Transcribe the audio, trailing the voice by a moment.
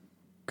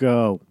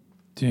Go.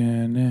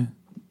 Dun,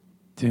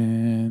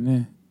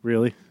 dun.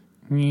 Really?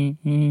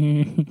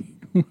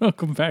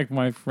 Welcome back,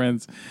 my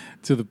friends,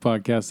 to the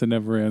podcast that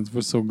never ends.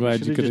 We're so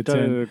glad you could just done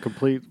it attend. in a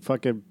complete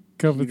fucking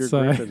Come Peter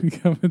inside. Griffin.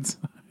 Come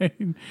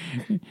inside.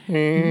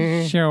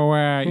 So,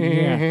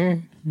 yeah.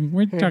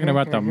 We're talking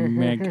about the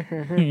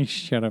Meg.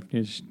 Shut up,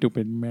 you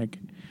stupid Meg.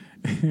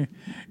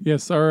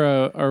 Yes,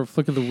 our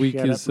flick of the week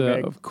Shut is, up,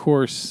 Meg. of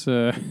course,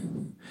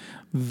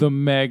 The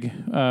Meg,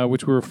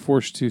 which we were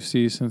forced to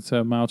see since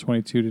Mile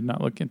 22 did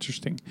not look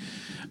interesting.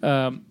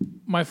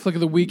 My flick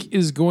of the week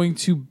is going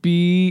to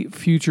be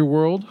Future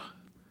World.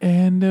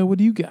 And what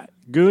do you got?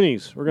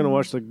 Goonies. We're going to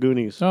watch the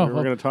Goonies. Oh,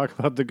 We're going to talk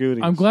about the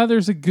Goonies. I'm glad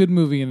there's a good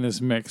movie in this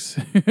mix.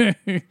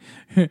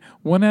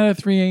 1 out of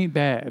 3 ain't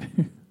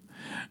bad.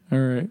 All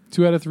right.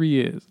 2 out of 3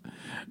 is.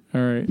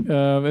 All right.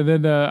 And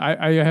then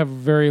I have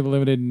very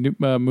limited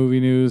movie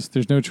news.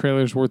 There's no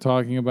trailers we're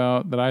talking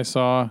about that I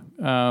saw.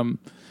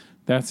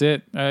 That's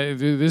it.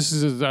 This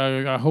is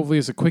hopefully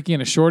it's a quickie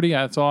and a shorty.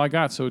 That's all I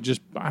got. So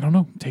just, I don't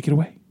know. Take it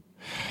away.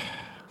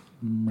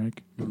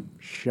 Meg.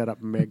 Shut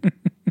up, Meg.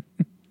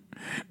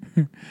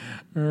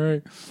 All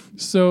right.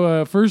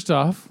 So first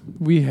off,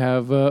 we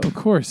have, of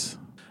course,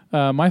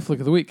 my flick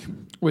of the week,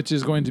 which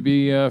is going to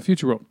be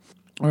Future World.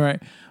 All right.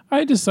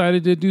 I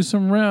decided to do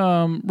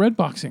some red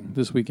boxing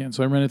this weekend,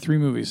 so I rented 3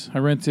 movies. I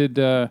rented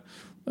The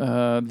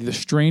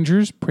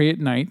Strangers, Pray at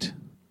Night,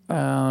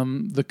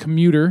 The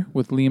Commuter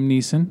with Liam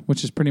Neeson,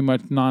 which is pretty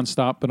much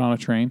nonstop but on a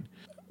train.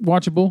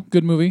 Watchable,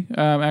 good movie.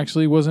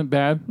 Actually, wasn't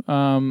bad.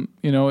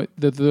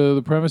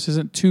 The premise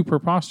isn't too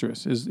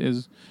preposterous.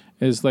 Is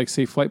like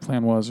say Flight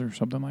Plan was or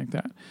something like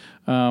that.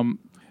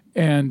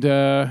 And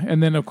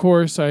then of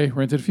course I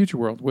rented Future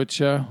World, which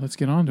let's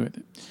get on to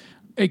it.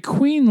 A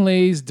queen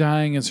lays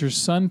dying as her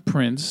son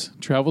Prince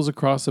travels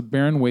across a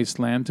barren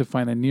wasteland to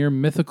find a near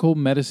mythical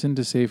medicine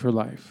to save her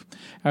life.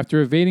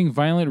 After evading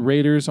violent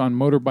raiders on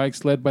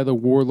motorbikes led by the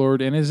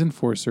warlord and his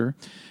enforcer,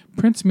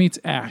 Prince meets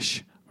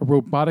Ash, a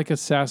robotic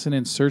assassin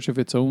in search of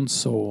its own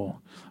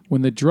soul.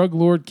 When the drug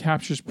lord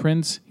captures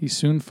Prince, he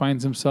soon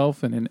finds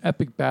himself in an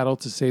epic battle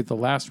to save the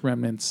last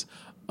remnants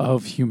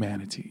of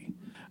humanity.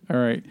 All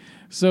right.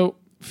 So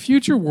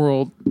Future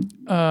World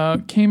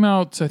came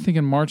out, I think,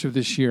 in March of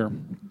this year.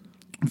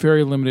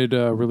 Very limited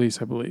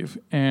release, I believe.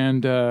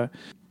 And and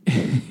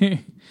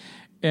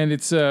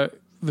it's here's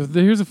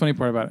the funny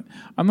part about it.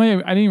 I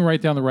didn't even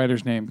write down the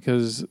writer's name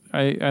because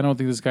I don't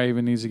think this guy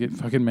even needs to get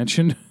fucking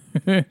mentioned.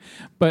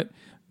 But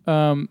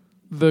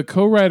the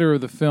co-writer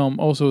of the film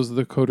also is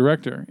the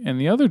co-director,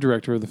 and the other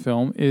director of the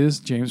film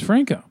is James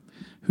Franco,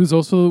 who's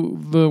also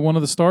one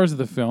of the stars of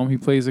the film. He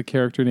plays a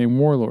character named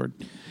Warlord.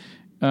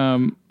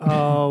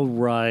 Oh,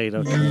 right.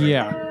 Okay.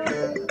 Yeah.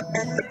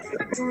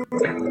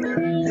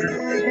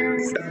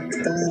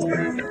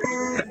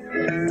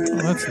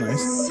 Oh, that's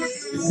nice.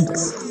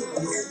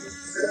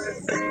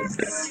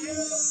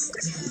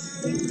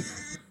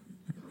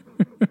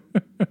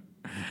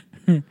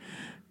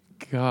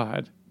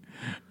 God.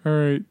 All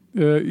right.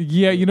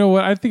 Yeah, you know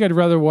what? I think I'd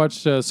rather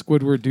watch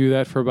Squidward do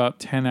that for about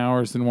 10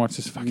 hours than watch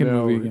this fucking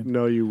movie again.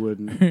 No, you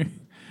wouldn't.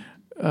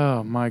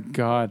 Oh, my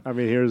God. I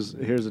mean, here's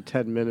a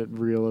 10-minute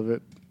reel of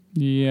it.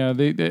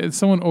 Yeah,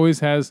 someone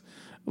always has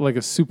like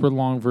a super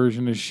long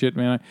version of shit,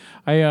 man.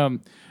 The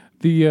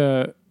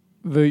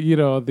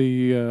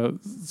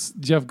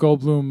Jeff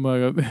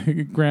Goldblum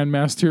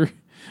Grandmaster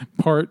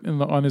part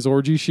on his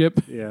orgy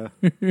ship. Yeah.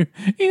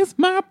 It's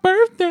my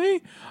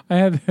birthday. I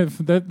had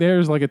that.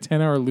 There's like a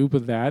 10-hour loop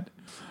of that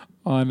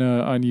on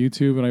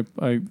YouTube, and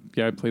I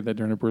played that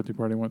during a birthday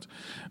party once.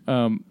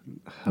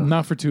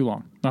 Not for too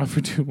long.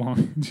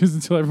 Just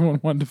until everyone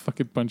wanted to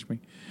fucking punch me.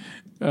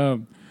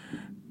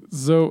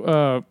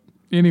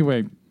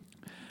 Anyway,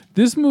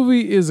 this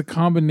movie is a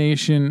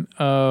combination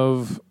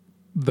of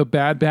The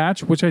Bad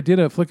Batch, which I did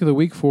a flick of the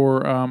week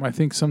for, I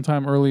think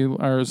sometime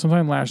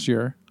last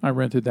year. I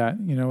rented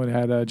that. You know, it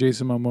had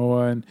Jason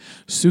Momoa and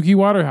Suki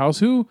Waterhouse,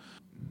 who,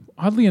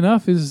 oddly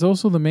enough, is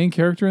also the main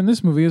character in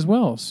this movie as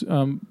well.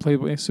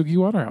 Played by Suki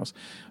Waterhouse.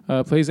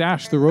 Plays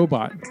Ash, the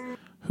robot,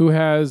 who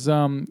has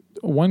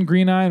one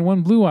green eye and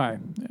one blue eye.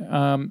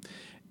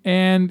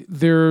 And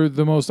they're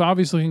the most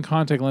obvious looking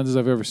contact lenses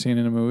I've ever seen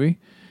in a movie.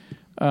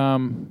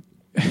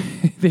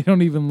 They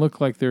don't even look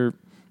like they're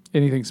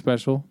anything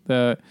special.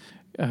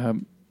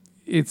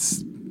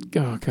 It's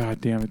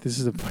god damn it! This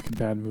is a fucking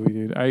bad movie,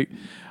 dude. I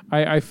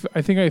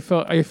think I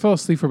fell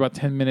asleep for about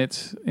 10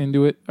 minutes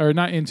into it, or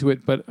not into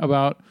it, but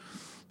about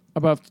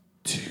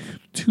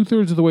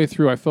 2/3 of the way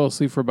through. I fell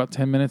asleep for about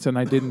 10 minutes and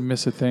I didn't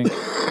miss a thing.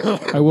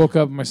 I woke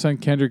up. My son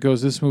Kendrick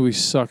goes, "This movie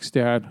sucks,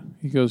 Dad."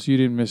 He goes, "You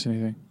didn't miss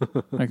anything."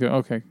 I go,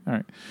 "Okay, all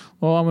right.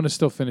 Well, I'm gonna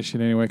still finish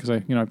it anyway because I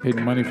paid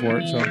money for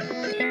it." So.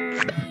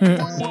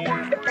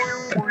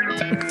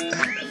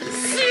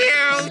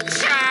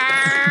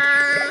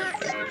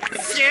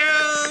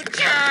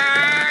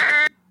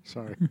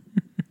 Sorry.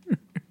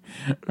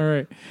 All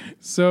right.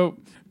 So,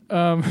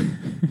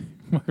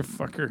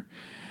 motherfucker.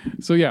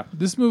 So yeah,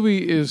 this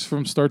movie is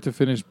from start to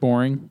finish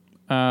boring.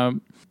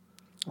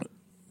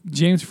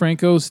 James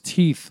Franco's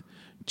teeth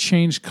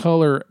change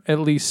color at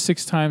least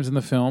 6 times in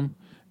the film,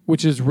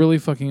 which is really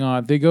fucking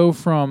odd. They go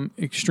from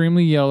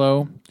extremely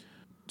yellow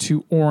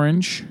to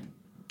orange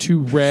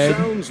to red.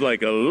 Sounds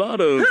like a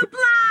lot of...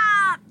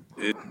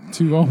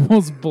 to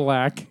almost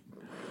black.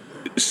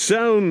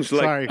 Sounds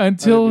like...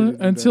 Sorry.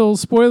 Until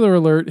spoiler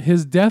alert,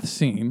 his death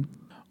scene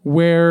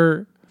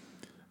where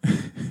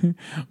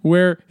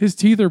where his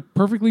teeth are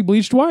perfectly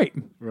bleached white.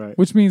 Right.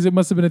 Which means it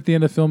must have been at the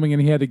end of filming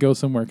and he had to go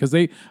somewhere because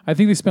I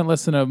think they spent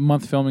less than a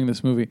month filming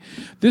this movie.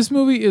 This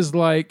movie is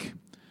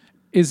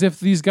if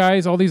these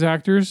guys, all these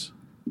actors,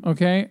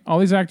 all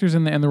these actors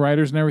and the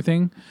writers and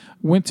everything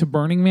went to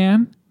Burning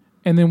Man,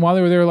 and then while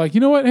they were there, like, you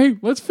know what? Hey,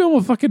 let's film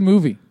a fucking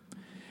movie.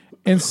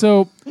 And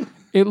so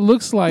it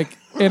looks like,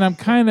 and I'm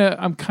kind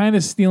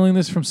of stealing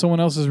this from someone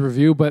else's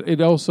review, but it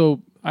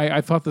also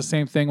I thought the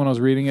same thing when I was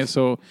reading it.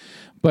 So,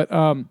 but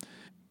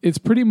it's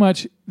pretty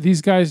much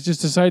these guys just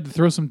decided to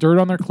throw some dirt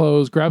on their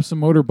clothes, grab some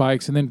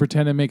motorbikes, and then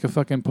pretend to make a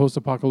fucking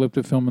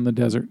post-apocalyptic film in the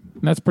desert.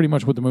 And that's pretty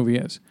much what the movie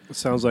is. It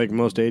sounds like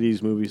most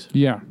 80s movies.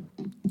 Yeah.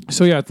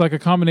 So yeah, it's like a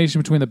combination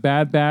between The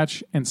Bad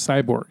Batch and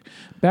Cyborg.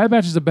 Bad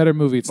Batch is a better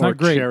movie. It's not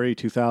great. Cherry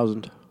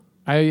 2000.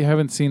 I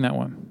haven't seen that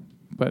one,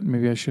 but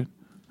maybe I should.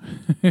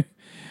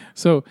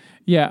 So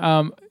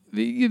yeah,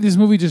 this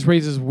movie just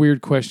raises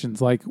weird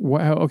questions like,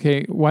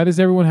 why does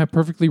everyone have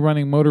perfectly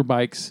running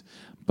motorbikes,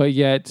 but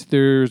yet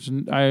there's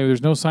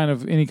no sign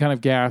of any kind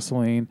of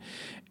gasoline,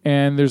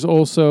 and there's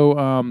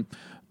also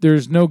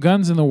there's no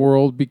guns in the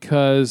world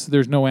because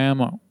there's no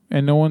ammo,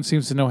 and no one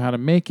seems to know how to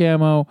make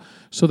ammo,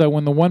 so that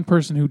when the one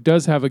person who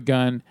does have a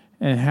gun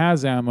and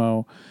has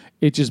ammo,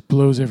 it just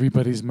blows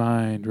everybody's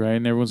mind, right?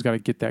 And everyone's got to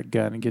get that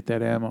gun and get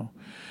that ammo.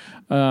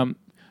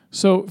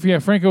 So yeah,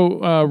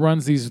 Franco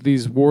runs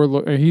these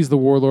warlord. He's the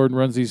warlord and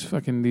runs these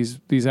fucking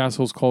these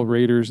assholes called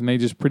raiders, and they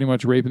just pretty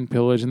much rape and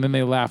pillage, and then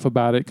they laugh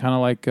about it, kind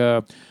of like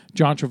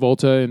John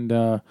Travolta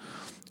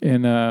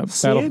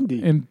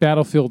in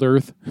Battlefield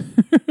Earth.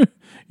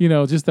 You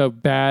know, just a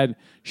bad,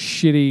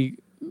 shitty,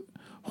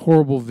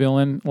 horrible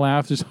villain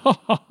laugh, just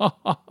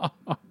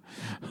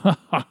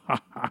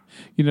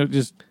you know,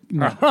 just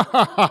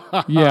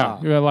yeah,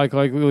 like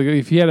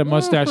if he had a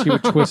mustache, he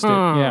would twist it.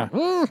 Yeah,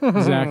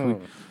 exactly.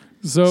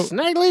 So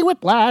Snidely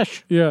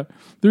Whiplash. Yeah,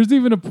 there's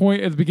even a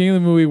point at the beginning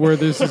of the movie where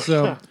there's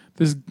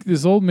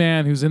this old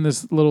man who's in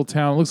this little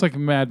town. It looks like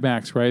Mad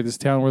Max, right? This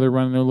town where they're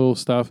running their little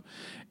stuff,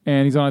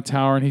 and he's on a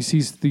tower and he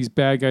sees these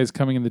bad guys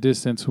coming in the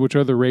distance, which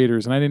are the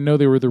Raiders. And I didn't know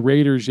they were the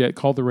Raiders yet,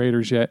 called the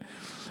Raiders yet.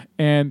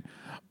 And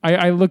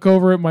I look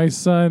over at my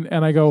son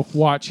and I go,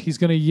 watch, he's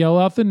going to yell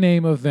out the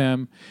name of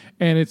them,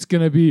 and it's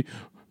going to be.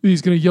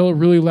 He's going to yell it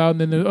really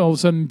loud, and then all of a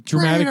sudden,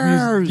 dramatic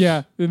music.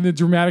 Yeah, and the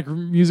dramatic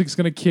music's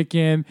going to kick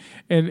in,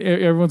 and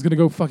everyone's going to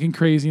go fucking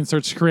crazy and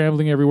start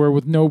scrambling everywhere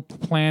with no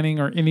planning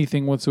or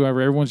anything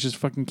whatsoever. Everyone's just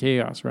fucking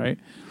chaos, right?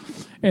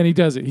 And he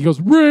does it. He goes,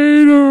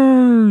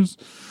 Raiders!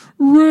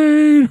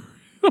 Raiders!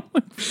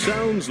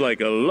 Sounds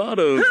like a lot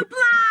of...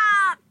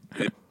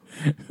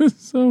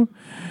 So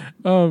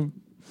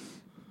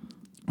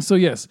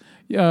yes.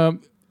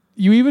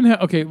 You even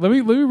have... Okay, let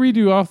me read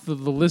you off the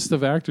list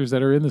of actors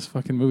that are in this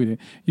fucking movie.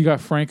 You got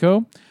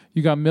Franco.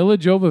 You got Mila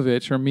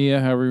Jovovich, or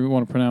Mia, however you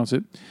want to pronounce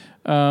it.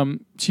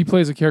 She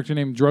plays a character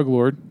named Drug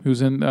Lord,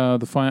 who's in in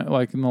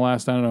the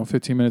last,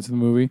 15 minutes of the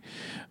movie.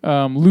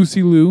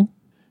 Lucy Liu,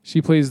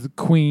 she plays the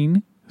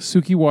Queen.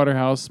 Suki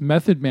Waterhouse.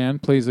 Method Man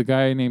plays a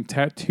guy named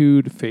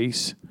Tattooed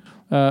Face.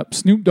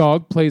 Snoop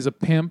Dogg plays a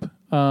pimp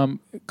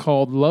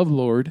called Love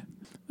Lord.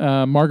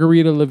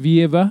 Margarita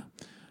Levieva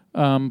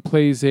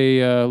plays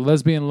a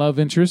lesbian love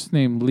interest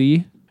named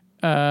Lee.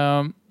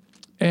 And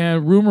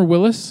Rumor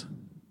Willis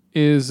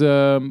is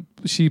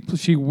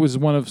she was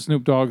one of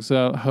Snoop Dogg's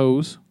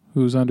hoes,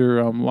 who's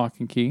under lock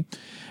and key.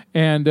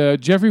 And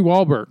Jeffrey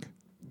Wahlberg,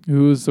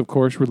 who is, of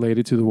course,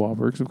 related to the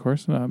Wahlbergs, of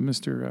course,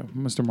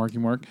 Mr. Marky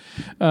Mark.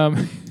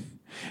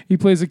 He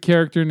plays a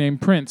character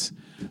named Prince,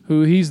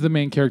 who he's the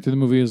main character of the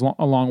movie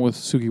along with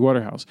Suki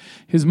Waterhouse.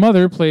 His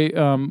mother, played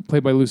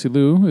by Lucy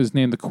Liu, is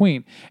named the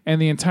Queen.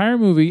 And the entire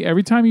movie,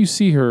 every time you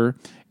see her,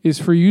 is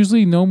for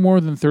usually no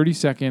more than 30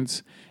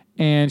 seconds,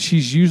 and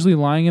she's usually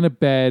lying in a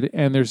bed,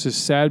 and there's this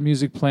sad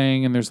music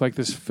playing, and there's like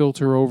this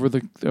filter over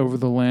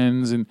the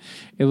lens, and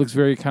it looks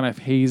very kind of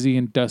hazy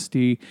and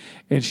dusty,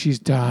 and she's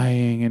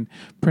dying, and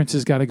Prince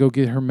has got to go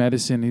get her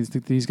medicine.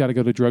 He's got to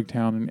go to Drug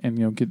Town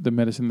and get the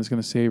medicine that's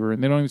going to save her.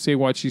 And they don't even say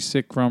what she's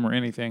sick from or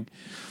anything.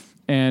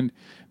 And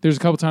there's a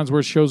couple times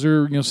where it shows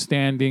her,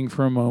 standing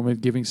for a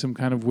moment, giving some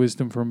kind of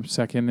wisdom for a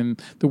second,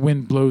 and the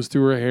wind blows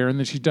through her hair, and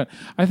then she's done.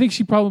 I think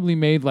she probably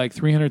made like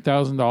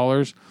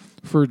 $300,000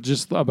 for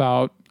just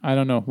about, I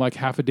don't know, like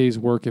half a day's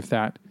work, if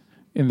that,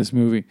 in this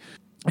movie.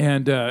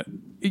 And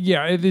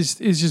it's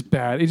just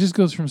bad. It just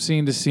goes from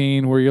scene to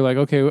scene where you're like,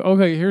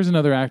 okay, here's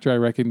another actor I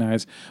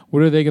recognize.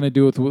 What are they going to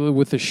do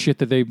with the shit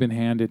that they've been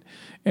handed?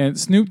 And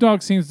Snoop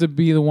Dogg seems to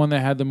be the one that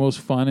had the most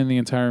fun in the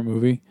entire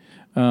movie.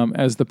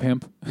 As the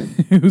pimp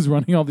who's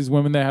running all these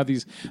women that have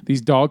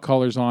these dog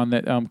collars on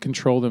that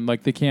control them,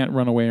 like they can't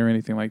run away or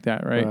anything like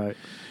that, right?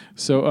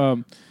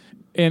 So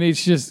And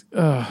it's just,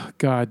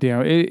 god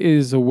damn, it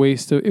was a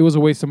waste of my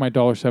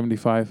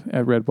 $1.75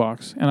 at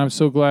Redbox. And I'm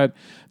so glad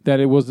that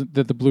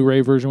the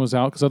Blu-ray version was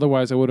out, because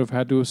otherwise I would have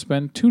had to have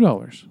spent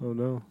 $2. Oh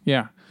no.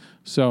 Yeah.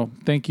 So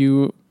thank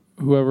you,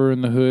 whoever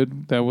in the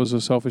hood that was a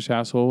selfish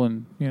asshole,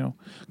 and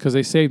because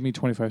they saved me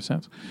 25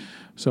 cents.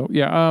 So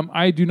yeah,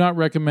 I do not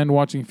recommend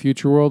watching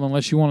Future World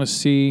unless you want to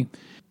see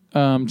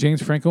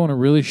James Franco in a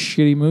really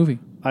shitty movie.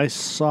 I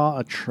saw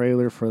a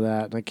trailer for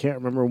that, and I can't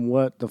remember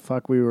what the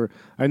fuck we were.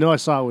 I know I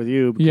saw it with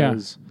you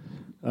because,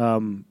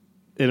 and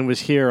it was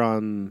here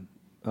on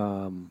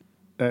while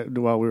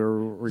we were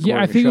recording.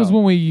 Yeah, I think it was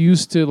when we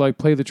used to like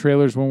play the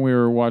trailers when we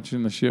were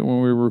watching the shit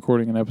when we were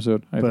recording an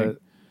episode. I think.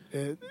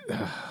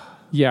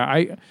 Yeah,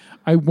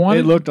 I wanted.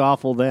 It looked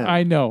awful then.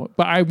 I know,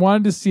 but I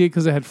wanted to see it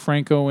because it had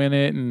Franco in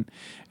it and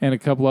a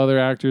couple other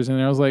actors,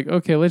 and I was like,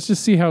 okay, let's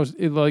just see how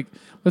it like.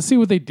 Let's see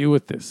what they do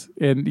with this.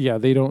 And yeah,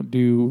 they don't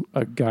do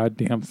a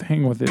goddamn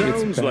thing with it.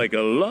 Sounds like a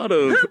lot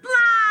of...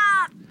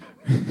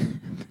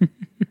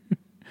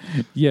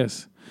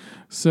 Yes.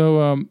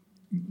 So,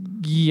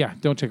 yeah,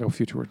 don't check out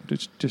Future World.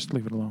 Just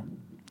leave it alone.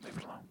 Leave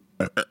it alone.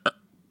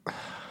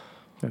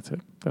 That's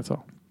it. That's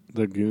all.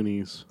 The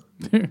Goonies.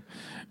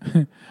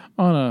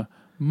 On a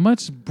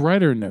much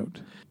brighter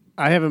note.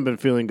 I haven't been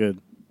feeling good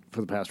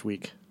for the past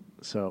week.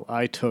 So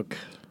I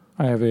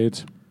have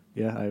AIDS.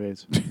 Yeah, I have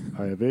AIDS.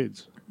 I have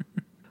AIDS.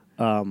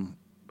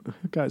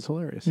 Guy's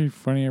hilarious. You're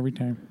funny every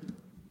time.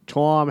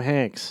 Tom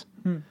Hanks.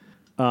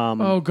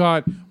 Oh,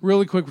 God.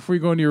 Really quick before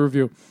you go into your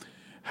review.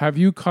 Have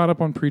you caught up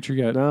on Preacher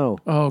yet? No.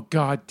 Oh,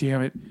 God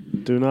damn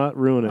it. Do not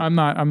ruin it. I'm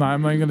not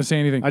even going to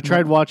say anything. I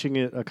tried watching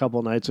it a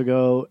couple nights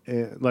ago.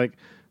 And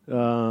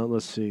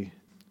let's see.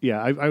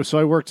 Yeah, so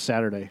I worked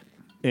Saturday.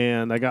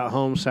 And I got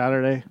home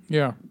Saturday.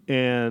 Yeah.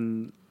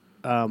 And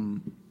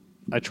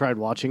I tried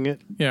watching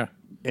it. Yeah.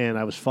 And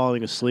I was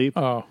falling asleep.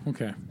 Oh,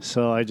 okay.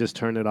 So I just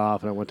turned it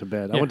off and I went to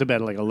bed. Yeah. I went to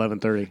bed at like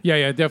 11:30.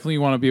 Yeah, definitely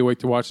you want to be awake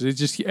to watch it. It's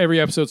just every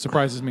episode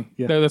surprises me.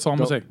 Yeah. That's all I'm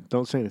going to say.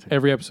 Don't say anything.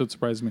 Every episode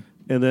surprises me.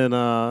 And then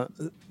I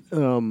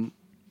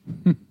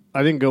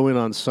didn't go in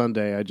on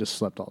Sunday. I just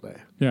slept all day.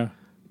 Yeah.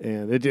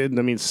 And it did.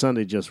 I mean,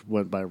 Sunday just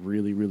went by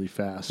really, really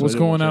fast. So What's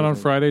going on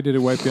Friday? Did it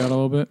wipe you out a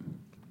little bit?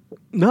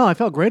 No, I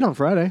felt great on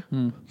Friday.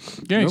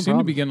 Yeah, you seem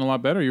to be getting a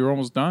lot better. You were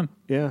almost done.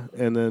 Yeah,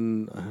 and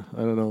then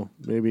I don't know.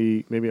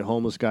 Maybe a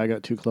homeless guy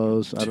got too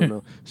close. I don't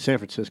know. San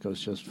Francisco's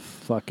just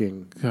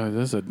fucking God.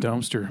 That's a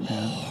dumpster,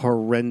 man.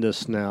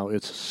 Horrendous now.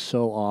 It's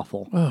so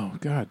awful. Oh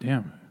God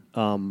damn.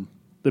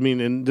 I mean,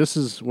 and this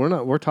is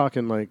we're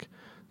talking like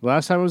the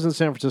last time I was in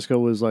San Francisco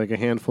was like a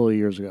handful of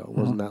years ago. It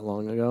wasn't that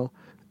long ago,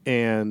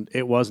 and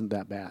it wasn't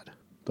that bad.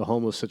 The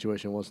homeless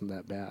situation wasn't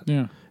that bad.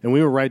 Yeah. And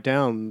we were right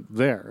down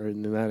there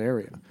in that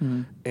area.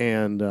 Mm-hmm.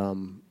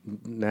 And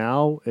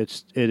now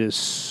it is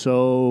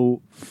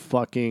so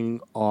fucking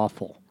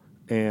awful.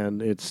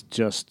 And it's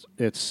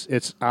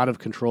out of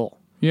control.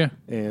 Yeah.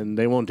 And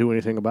they won't do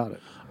anything about it.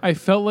 I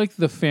felt like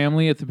the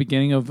family at the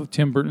beginning of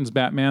Tim Burton's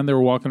Batman. They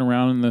were walking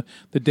around and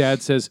the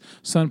dad says,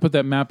 "Son, put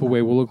that map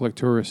away. We'll look like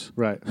tourists."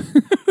 Right.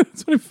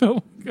 That's what I felt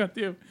like. God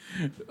damn.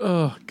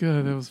 Oh,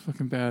 God, that was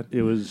fucking bad.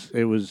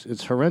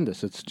 It's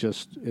horrendous.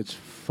 It's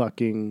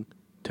fucking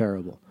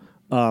terrible.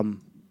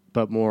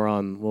 But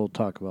we'll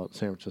talk about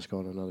San Francisco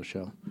on another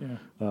show. Yeah.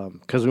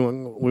 Because we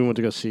went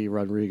to go see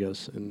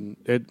Rodriguez, and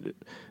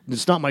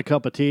it's not my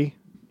cup of tea.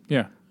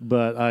 Yeah.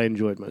 But I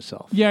enjoyed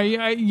myself. Yeah,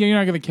 you're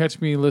not going to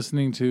catch me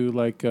listening to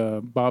like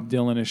Bob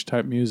Dylan-ish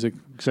type music.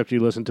 Except you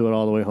listen to it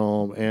all the way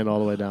home and all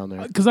the way down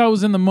there. Because I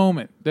was in the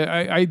moment.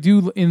 I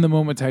do in the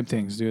moment type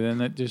things, dude, and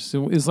that just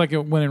is like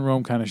a when in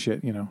Rome kind of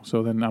shit,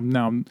 So then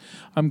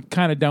I'm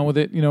kind of done with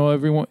it,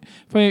 Everyone,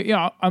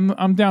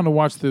 I'm down to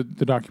watch the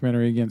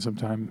documentary again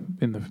sometime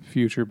in the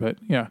future, but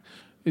yeah,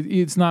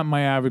 it's not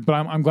my average. But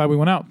I'm glad we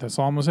went out. That's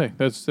all I'm gonna say.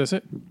 That's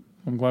it.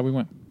 I'm glad we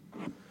went.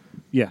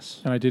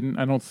 Yes. And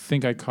I don't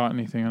think I caught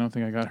anything. I don't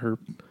think I got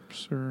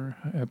herpes or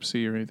hep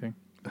C or anything.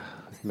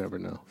 Never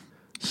know.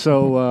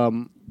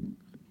 So,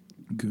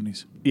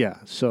 Goonies. Yeah,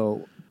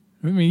 so...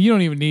 I mean, you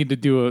don't even need to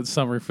do a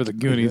summary for the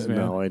Goonies, man.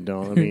 No, I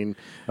don't. I mean,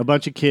 a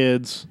bunch of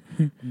kids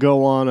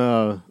go on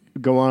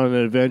an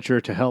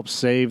adventure to help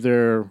save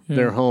their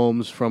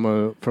homes from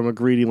a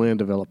greedy land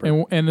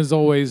developer. And as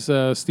always,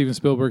 Steven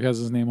Spielberg has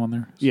his name on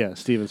there. Yeah,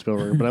 Steven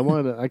Spielberg. But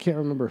I can't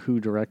remember who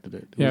directed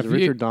it. Was it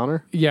Richard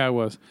Donner? Yeah, it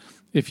was.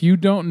 If you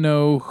don't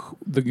know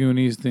the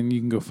Goonies, then you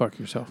can go fuck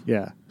yourself.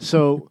 Yeah.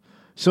 So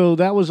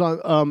that was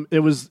on.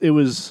 It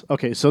was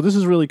okay. So this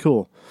is really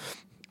cool.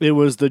 It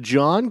was the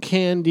John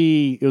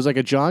Candy. It was like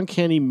a John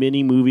Candy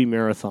mini movie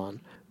marathon,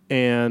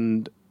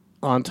 and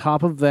on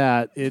top of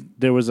that,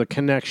 there was a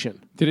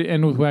connection. Did it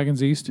end with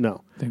Wagons East?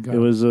 No. Thank God.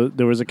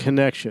 There was a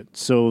connection.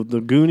 So the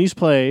Goonies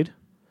played,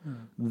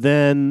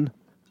 then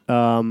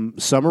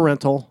Summer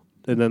Rental,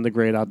 and then The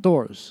Great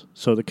Outdoors.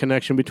 So the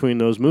connection between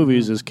those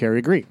movies is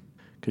Cary Green.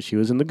 Because she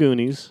was in the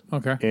Goonies,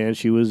 okay, and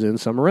she was in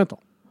Summer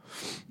Rental,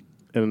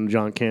 and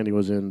John Candy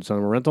was in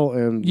Summer Rental,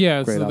 and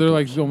yeah, Great so Outdoors. they're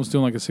like almost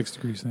doing like a 6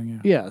 Degrees thing,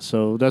 yeah. Yeah,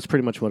 so that's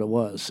pretty much what it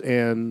was,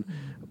 and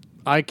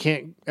I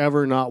can't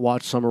ever not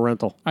watch Summer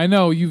Rental. I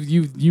know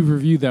you've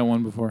reviewed that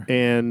one before,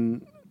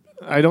 and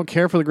I don't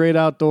care for the great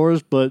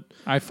outdoors, but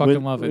I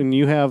fucking love it. And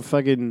you have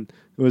fucking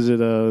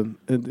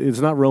it's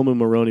not Roman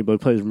Moroni, but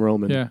it plays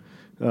Roman. Yeah.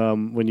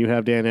 When you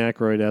have Dan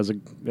Aykroyd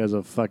as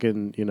a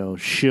fucking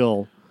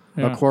shill,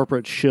 a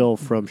corporate shill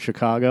from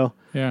Chicago.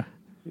 Yeah.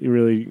 You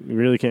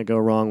really can't go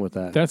wrong with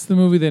that. That's the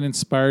movie that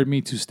inspired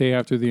me to stay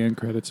after the end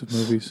credits of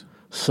movies.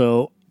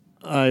 So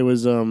I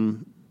was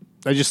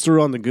I just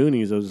threw on the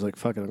Goonies. I was like,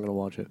 fuck it, I'm going to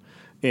watch it.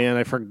 And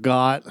I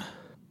forgot.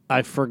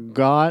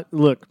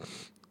 Look,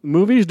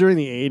 movies during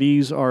the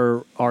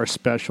 80s are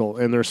special,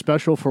 and they're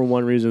special for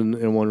one reason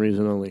and one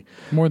reason only.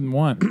 More than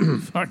one.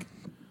 Fuck.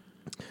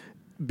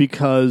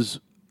 Because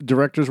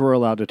directors were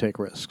allowed to take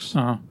risks.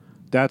 Uh-huh.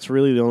 That's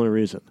really the only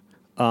reason.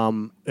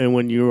 And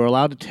when you're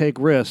allowed to take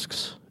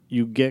risks,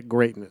 you get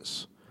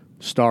greatness.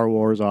 Star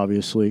Wars,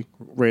 obviously.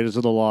 Raiders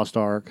of the Lost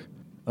Ark.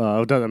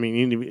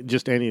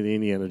 Just any of the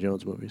Indiana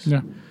Jones movies.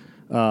 Yeah.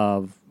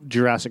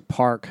 Jurassic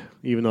Park,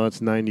 even though it's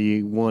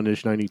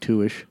 91-ish,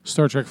 92-ish.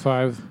 Star Trek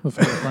V, The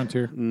Final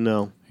Frontier.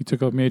 No. He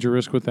took a major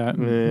risk with that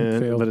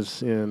and failed.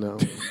 But no.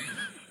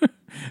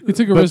 They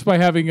took a risk by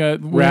having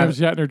William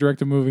Shatner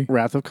direct a movie.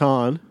 Wrath of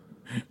Khan.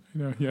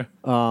 Yeah.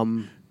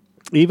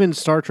 Even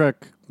Star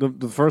Trek,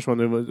 the first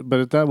one,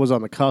 but that was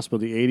on the cusp of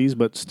the 80s,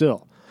 but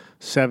still.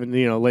 Late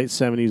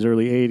 70s,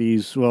 early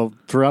 80s, well,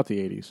 throughout the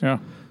 80s. Yeah.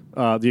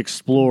 The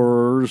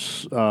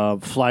Explorers,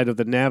 Flight of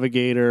the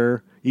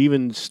Navigator,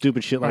 even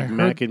stupid shit like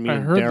Mac and Me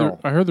and Daryl.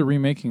 I heard the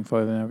remaking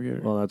Flight of the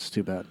Navigator. Well, that's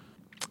too bad.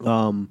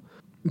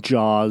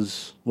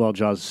 Jaws,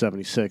 Jaws is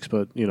 76,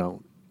 but,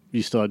 you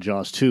still had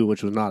Jaws 2,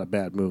 which was not a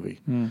bad movie.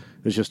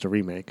 It's just a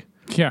remake.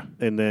 Yeah.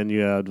 And then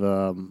you had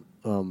better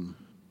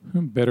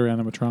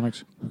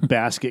animatronics.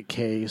 Basket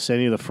Case,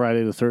 any of the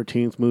Friday the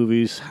 13th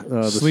movies.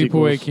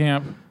 Sleepaway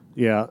Camp.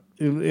 Yeah.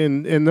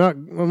 And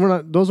we're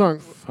not. Those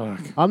aren't. Fuck.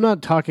 I'm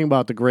not talking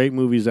about the great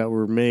movies that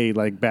were made,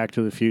 like Back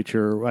to the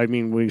Future. I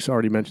mean, we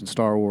already mentioned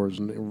Star Wars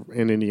and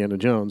Indiana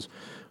Jones.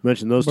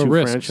 Mentioned those two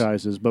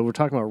franchises, but we're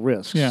talking about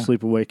risks. Yeah.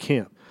 Sleepaway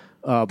Camp,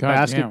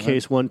 Basket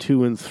Case 1,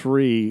 2, and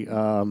 3.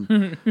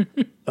 The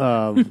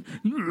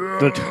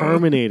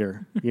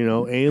Terminator.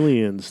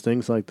 Aliens,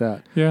 things like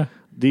that. Yeah.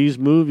 These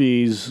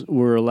movies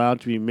were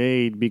allowed to be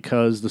made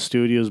because the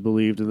studios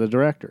believed in the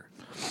director.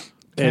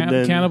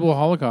 Cannibal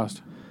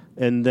Holocaust.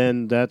 And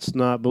then that's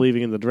not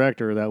believing in the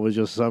director. That was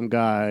just some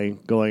guy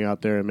going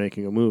out there and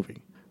making a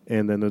movie.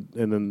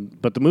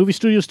 But the movie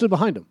studio stood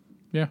behind him.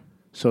 Yeah.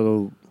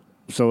 So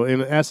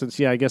in essence,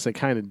 yeah, I guess I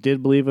kind of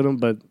did believe in him,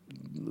 but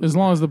as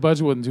long as the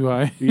budget wasn't too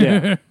high.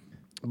 Yeah.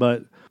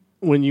 But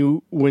when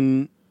you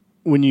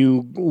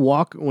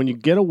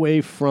get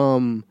away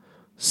from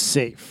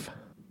safe,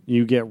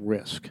 you get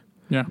risk.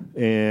 Yeah.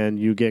 And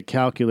you get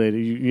calculated.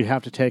 You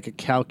have to take a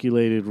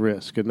calculated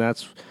risk, and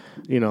that's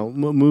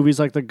movies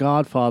like The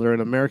Godfather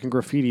and American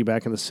Graffiti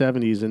back in the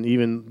 70s, and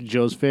even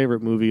Joe's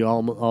favorite movie,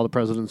 All the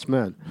President's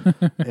Men,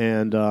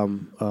 and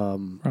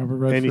Robert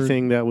Redford.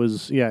 anything that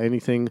was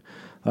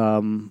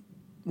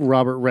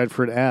Robert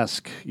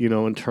Redford-esque,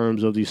 in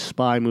terms of these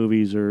spy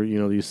movies or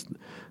these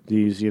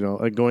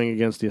going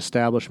against the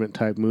establishment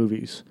type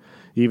movies,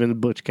 even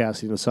Butch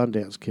Cassidy and the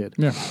Sundance Kid.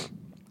 Yeah.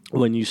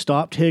 When you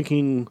stop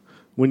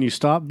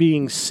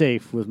being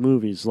safe with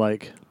movies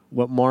like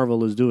what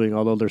Marvel is doing,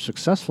 although they're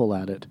successful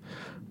at it,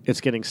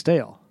 it's getting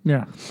stale.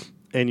 Yeah.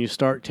 And you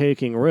start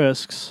taking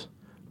risks.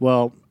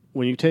 Well,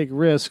 when you take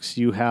risks,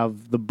 you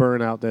have the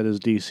burnout that is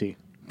DC.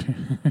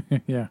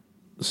 Yeah.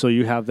 So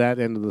you have that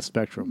end of the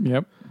spectrum.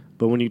 Yep.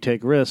 But when you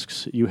take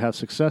risks, you have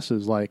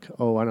successes like,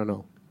 I don't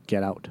know,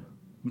 Get Out,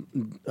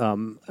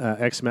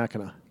 Ex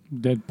Machina,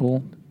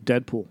 Deadpool,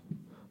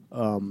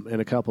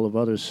 and a couple of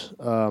others.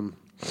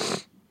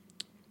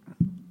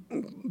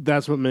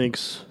 That's what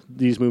makes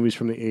these movies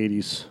from the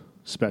 80s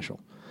special.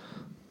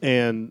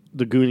 And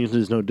The Goonies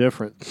is no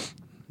different.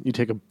 You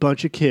take a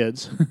bunch of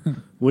kids,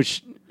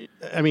 which,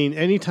 I mean,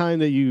 anytime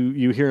that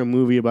you hear a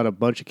movie about a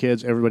bunch of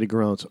kids, everybody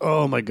groans,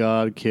 oh my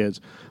God, kids.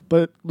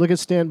 But look at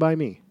Stand By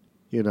Me.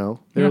 They're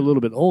a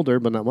little bit older,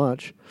 but not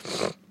much.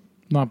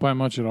 Not by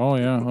much at all,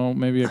 yeah. Oh,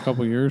 maybe a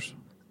couple years.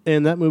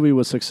 And that movie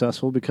was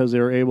successful because they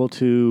were able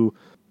to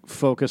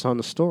focus on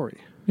the story.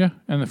 Yeah,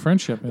 and the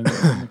friendship and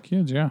the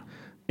kids, yeah.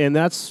 And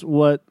that's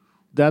what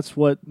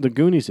The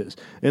Goonies is.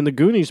 And The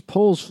Goonies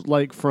pulls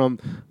from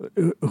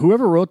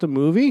whoever wrote the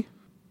movie,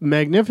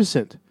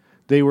 magnificent.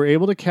 They were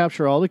able to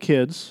capture all the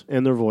kids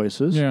and their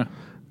voices. Yeah.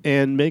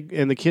 And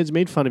the kids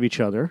made fun of each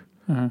other.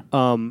 Uh-huh.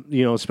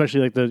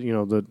 Especially like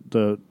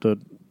the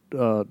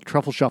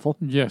truffle shuffle.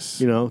 Yes.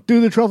 Do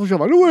the truffle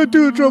shuffle. I don't want to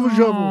do the truffle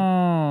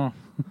shuffle.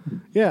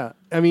 Yeah.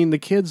 I mean, the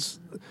kids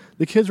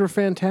were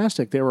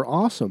fantastic. They were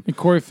awesome. And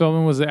Corey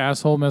Feldman was the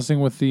asshole messing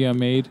with the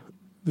maid,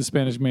 the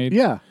Spanish maid.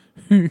 Yeah.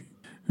 The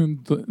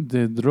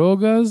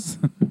drogas.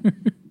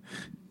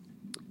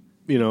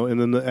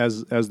 And then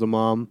as the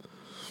mom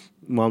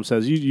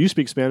says, you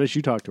speak Spanish,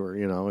 you talk to her,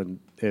 and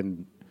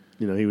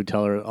he would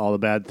tell her all the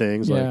bad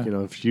things, like,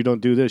 if you don't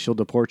do this, she'll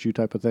deport you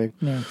type of thing.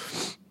 Yeah.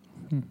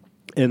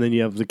 And then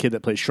you have the kid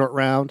that plays short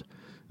round.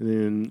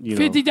 And then,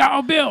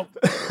 $50 bill.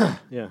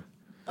 Yeah.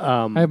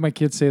 I have my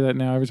kids say that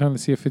now. Every time they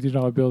see a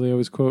 $50 bill, they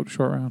always quote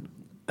Short Round.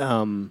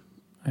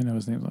 I know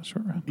his name's not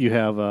Short Round. You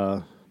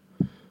have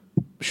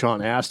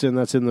Sean Astin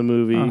that's in the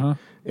movie,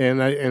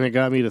 and it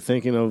got me to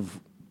thinking of,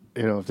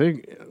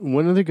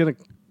 when are they going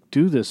to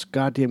do this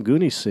goddamn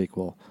Goonies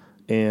sequel,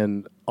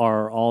 and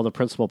are all the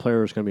principal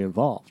players going to be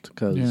involved?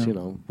 Because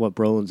what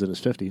Brolin's in his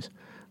 50s.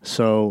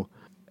 So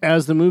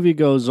as the movie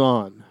goes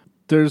on,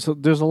 there's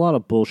a lot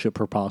of bullshit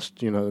there's.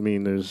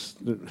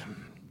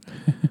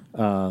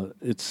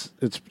 It's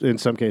in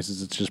some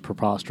cases it's just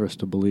preposterous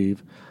to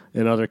believe.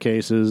 In other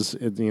cases,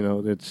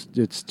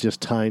 it's just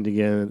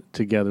tying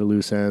together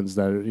loose ends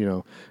that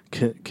are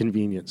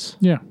convenience.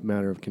 Yeah,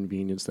 matter of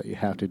convenience that you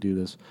have to do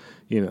this.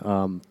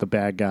 The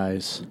bad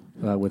guys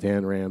with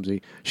Anne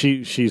Ramsey.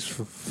 She's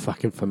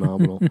fucking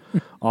phenomenal.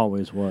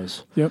 Always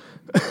was. Yep.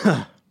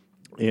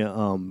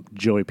 Yeah.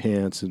 Joey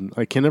Pants, and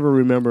I can never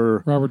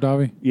remember Robert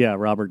Davi. Yeah,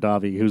 Robert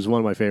Davi, who's one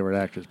of my favorite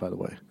actors, by the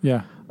way.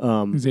 Yeah.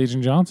 He's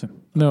Agent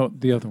Johnson. No,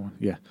 the other one.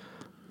 Yeah.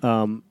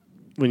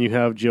 When you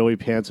have Joey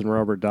Pants and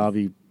Robert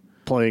Davi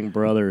playing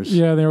brothers.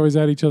 Yeah, they're always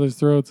at each other's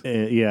throats.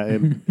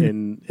 And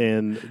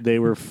they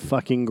were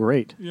fucking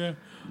great. Yeah.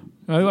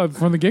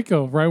 From the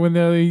get-go, right when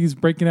he's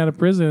breaking out of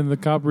prison, and the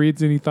cop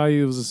reads and he thought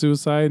it was a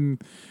suicide,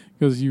 and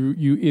goes,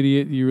 you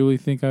idiot, you really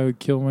think I would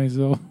kill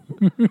myself?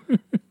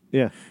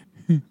 Yeah.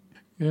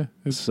 Yeah.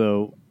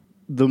 So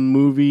the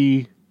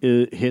movie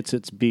hits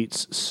its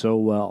beats so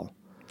well.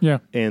 Yeah.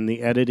 And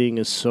the editing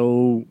is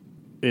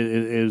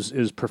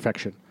is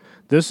perfection.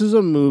 This is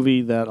a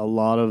movie that a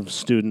lot of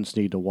students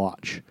need to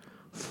watch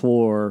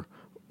for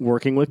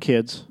working with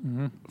kids,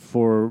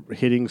 for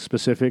hitting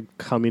specific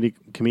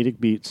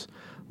comedic beats,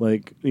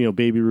 like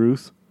Baby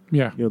Ruth.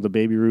 Yeah. The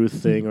Baby Ruth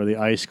thing, or the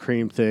ice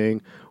cream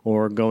thing,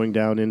 or going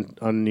down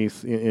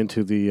underneath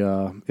into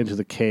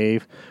the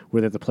cave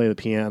where they have to play the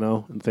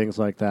piano and things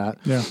like that.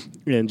 Yeah.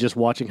 And just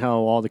watching how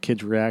all the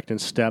kids react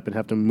and step and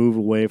have to move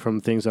away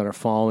from things that are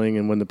falling,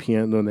 and when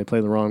they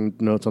play the wrong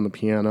notes on the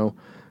piano,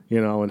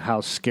 and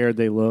how scared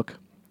they look,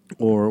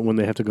 or when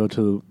they have to go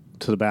to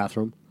the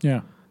bathroom.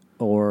 Yeah.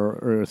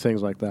 Or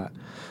things like that.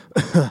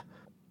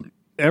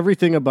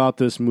 Everything about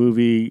this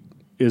movie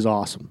is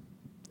awesome.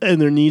 And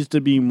there needs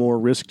to be more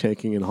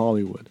risk-taking in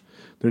Hollywood.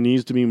 There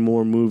needs to be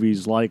more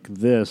movies like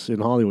this in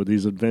Hollywood,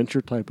 these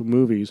adventure type of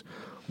movies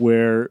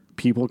where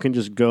people can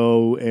just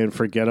go and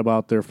forget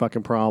about their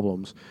fucking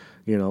problems.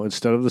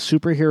 Instead of the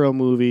superhero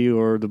movie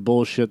or the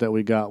bullshit that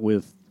we got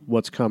with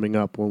what's coming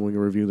up when we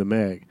review the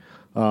Meg.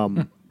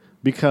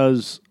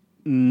 Because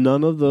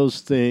none of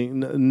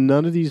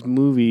these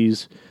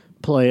movies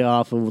play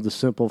off of the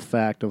simple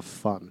fact of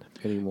fun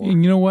anymore.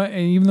 And you know what?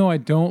 And even though I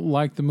don't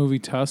like the movie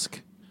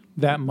Tusk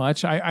that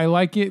much, I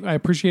like it. I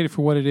appreciate it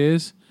for what it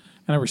is,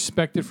 and I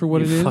respect it for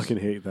what it is. I fucking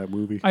hate that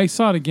movie. I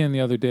saw it again the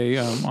other day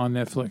on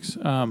Netflix.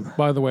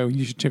 By the way,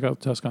 you should check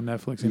out Tusk on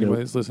Netflix. Anybody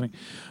that's listening,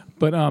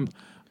 but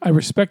I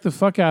respect the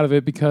fuck out of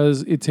it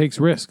because it takes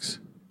risks.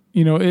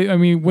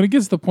 When it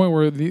gets to the point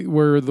where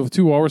the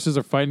two walruses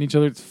are fighting each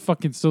other, it's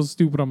fucking so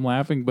stupid. I'm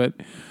laughing, but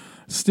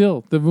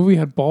still, the movie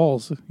had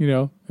balls.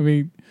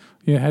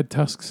 It had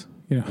tusks.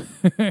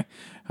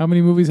 How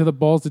many movies have the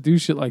balls to do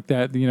shit like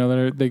that?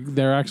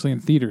 They're actually in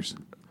theaters.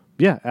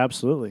 Yeah,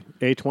 absolutely.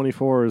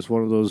 A24 is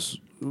one of those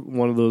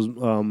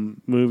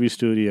movie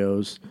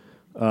studios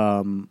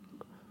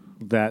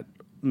that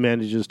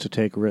manages to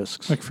take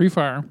risks, like Free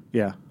Fire.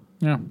 Yeah.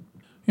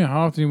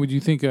 How often would you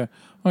think? This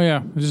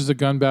is a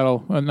gun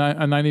battle, a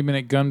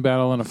 90-minute gun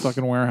battle in a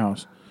fucking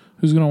warehouse.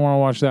 Who's gonna want to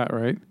watch that,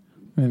 right?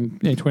 And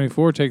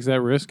A24 takes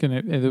that risk,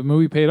 and the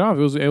movie paid off.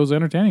 It was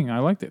entertaining. I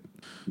liked it.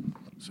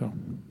 So,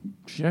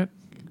 shit.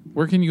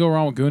 Where can you go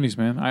wrong with Goonies,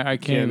 man? I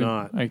can't.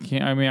 I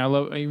can't. I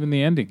love even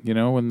the ending.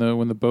 When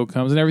the boat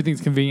comes and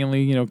everything's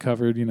conveniently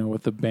covered.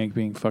 With the bank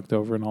being fucked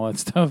over and all that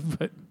stuff.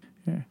 But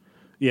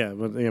yeah.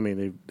 But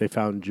they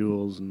found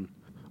jewels, and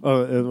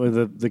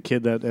the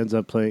kid that ends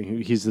up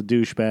playing, he's the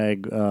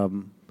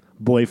douchebag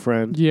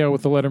boyfriend. Yeah,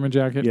 with the Letterman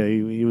jacket. Yeah,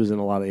 he was in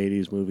a lot of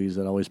 '80s movies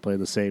that always played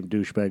the same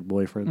douchebag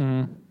boyfriend.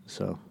 Mm-hmm.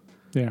 So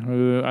yeah,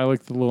 I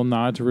like the little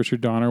nod to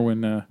Richard Donner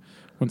when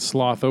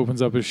Sloth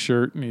opens up his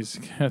shirt and he's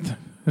got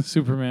the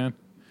Superman.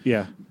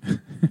 Yeah.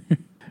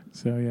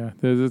 So yeah,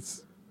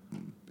 it's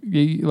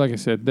like I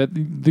said, that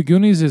the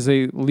Goonies is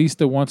at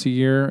least a once a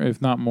year, if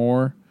not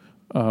more,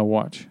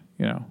 watch.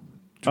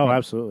 Oh,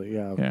 absolutely.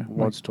 Yeah.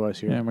 Once,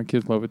 twice a year. Yeah, my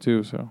kids love it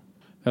too. So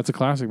that's a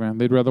classic, man.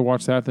 They'd rather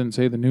watch that than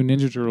say the new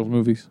Ninja Turtles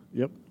movies.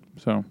 Yep.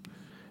 So,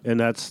 and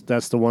that's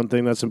the one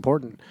thing that's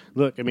important.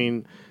 Look,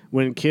 when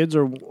kids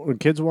want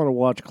to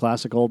watch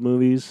classic old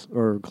movies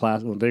they're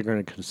going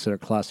to consider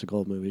classic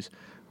old movies.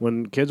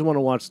 When kids want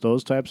to watch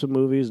those types of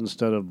movies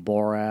instead of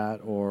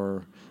Borat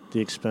or The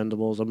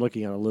Expendables, I'm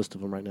looking at a list of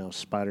them right now: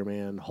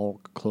 Spider-Man,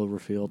 Hulk,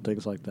 Cloverfield,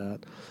 things like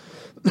that.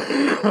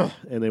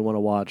 And they want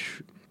to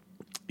watch,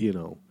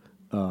 Goonies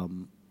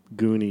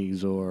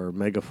or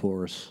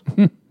Megaforce.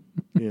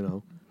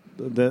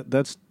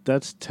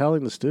 That's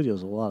telling the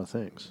studios a lot of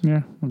things.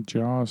 Yeah,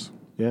 Jaws.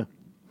 Yeah.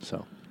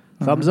 So,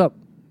 thumbs up.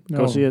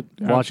 Go see it,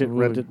 watch absolutely. it,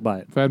 rent it, buy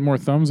it. If I had more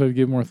thumbs, I'd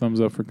give more thumbs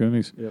up for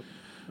Goonies. Yep.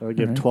 I would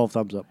give All right. 12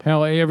 thumbs up.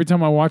 Hell, every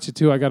time I watch it,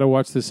 too, I got to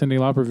watch the Cyndi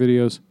Lauper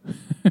videos.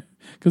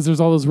 Because there's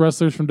all those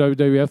wrestlers from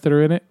WWF that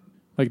are in it.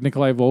 Like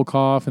Nikolai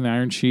Volkov and the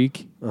Iron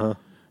Sheik. Uh-huh.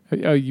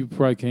 Oh, you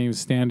probably can't even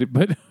stand it,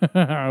 but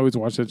I always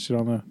watch that shit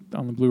on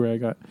the Blu-ray I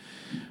got.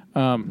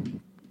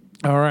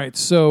 All right,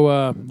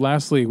 so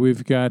lastly,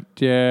 we've got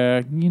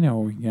what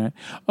we got.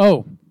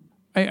 Oh,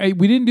 we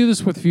didn't do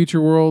this with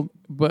Future World,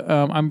 but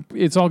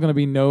it's all going to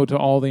be no to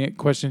all the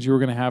questions you were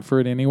going to have for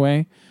it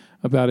anyway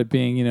about it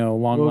being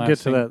long lasting. We'll get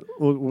to that.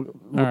 We'll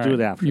do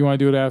it after. You want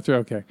to do it after?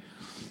 Okay.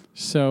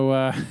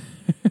 So,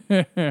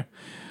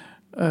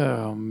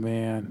 oh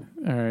man,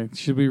 all right.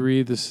 Should we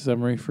read the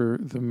summary for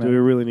the? Do we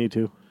really need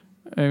to?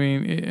 I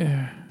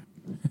mean,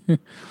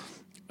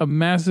 a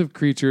massive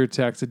creature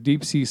attacks a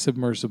deep-sea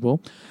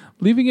submersible,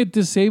 leaving it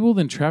disabled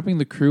and trapping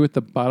the crew at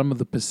the bottom of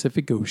the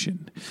Pacific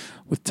Ocean.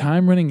 With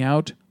time running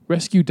out,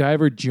 rescue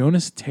diver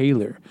Jonas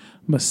Taylor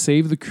must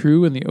save the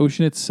crew and the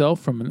ocean itself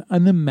from an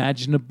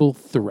unimaginable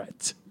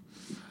threat.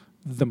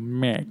 The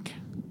Meg.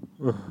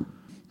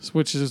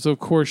 Which is, of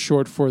course,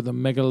 short for the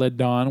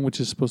Megalodon, which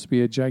is supposed to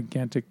be a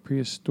gigantic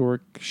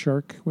prehistoric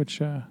shark,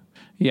 which,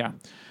 yeah.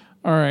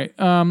 All right.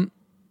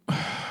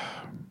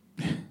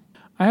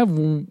 I have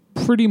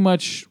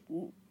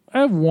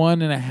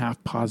 1.5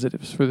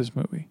 positives for this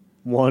movie.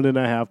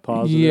 1.5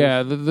 positives?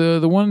 Yeah, the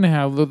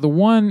 1.5. The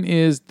one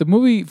is, the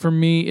movie for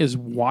me is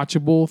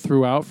watchable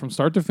throughout, from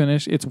start to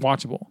finish. It's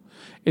watchable.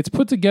 It's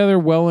put together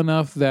well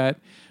enough that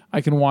I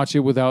can watch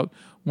it without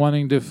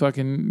wanting to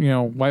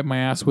fucking, wipe my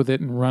ass with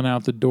it and run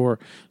out the door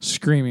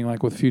screaming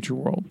like with Future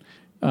World.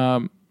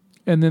 And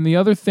then the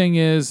other thing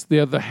is,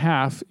 the other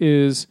half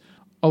is,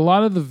 a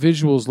lot of the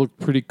visuals look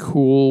pretty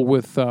cool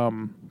with,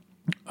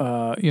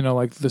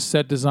 like the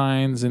set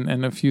designs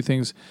and a few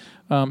things.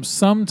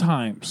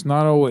 Sometimes,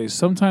 not always.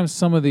 Sometimes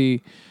some of some of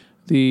the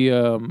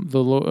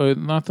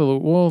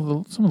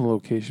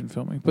location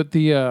filming, but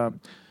the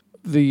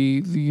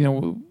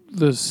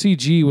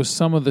CG with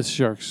some of the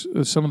sharks,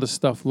 some of the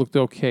stuff looked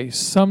okay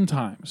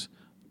sometimes.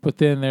 But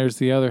then there's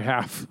the other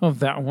half of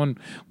that one,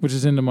 which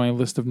is into my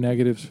list of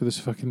negatives for this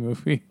fucking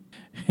movie.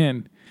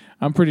 And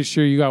I'm pretty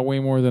sure you got way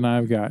more than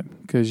I've got,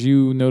 because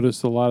you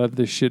noticed a lot of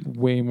this shit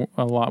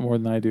a lot more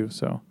than I do.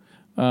 So,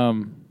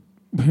 can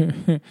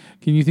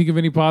you think of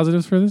any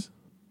positives for this?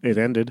 It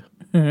ended.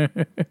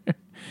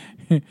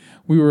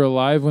 We were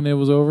alive when it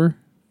was over.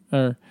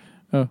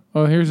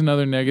 Here's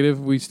another negative.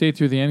 We stayed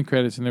through the end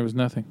credits and there was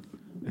nothing.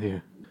 Yeah,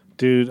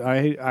 dude,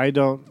 I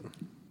don't.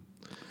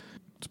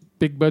 It's a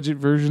big budget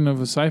version of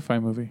a sci-fi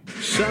movie.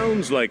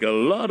 Sounds like a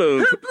lot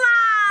of.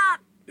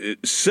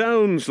 It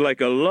sounds like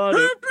a lot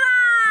of.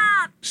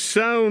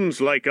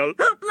 Sounds like a.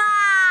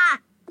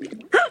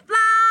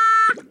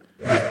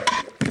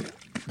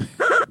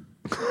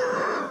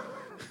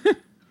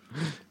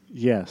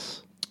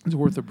 Yes. It's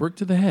worth a brick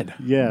to the head.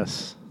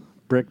 Yes.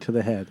 Brick to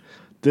the head.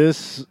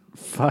 This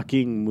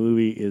fucking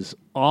movie is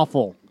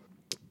awful.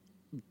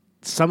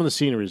 Some of the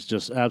scenery is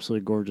just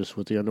absolutely gorgeous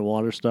with the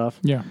underwater stuff.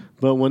 Yeah.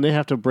 But when they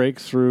have to break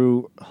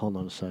through... Hold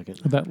on a second.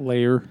 That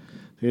layer.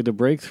 They had to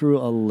break through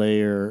a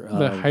layer of...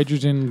 The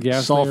hydrogen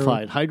gas sulfide.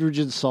 layer.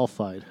 Hydrogen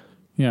sulfide.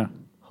 Yeah.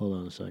 Hold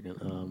on a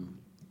second. A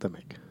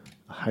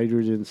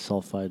hydrogen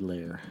sulfide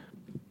layer.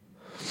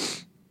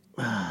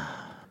 An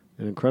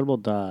incredible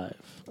dive.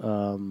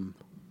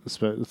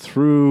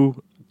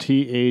 Through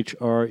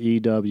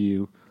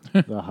THREW,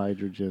 the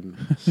hydrogen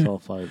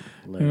sulfide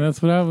layer. And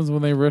that's what happens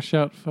when they rush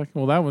out fucking...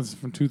 Well, that was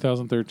from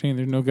 2013.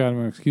 There's no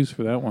goddamn excuse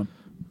for that one.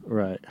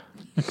 Right.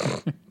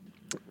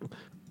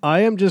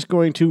 I am just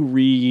going to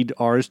read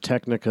Ars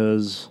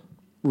Technica's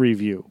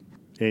review.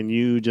 And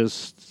you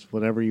just,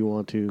 whenever you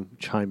want to,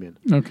 chime in.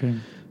 Okay.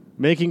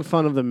 Making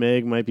fun of the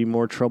Meg might be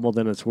more trouble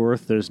than it's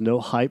worth. There's no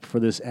hype for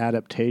this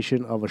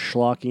adaptation of a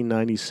schlocky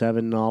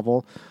 97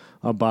 novel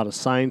about a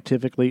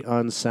scientifically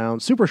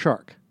unsound super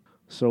shark.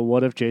 So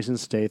what if Jason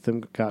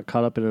Statham got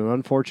caught up in an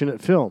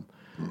unfortunate film?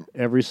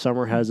 Every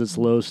summer has its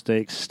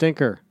low-stakes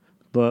stinker.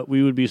 But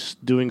we would be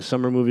doing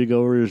summer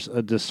moviegoers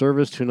a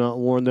disservice to not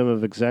warn them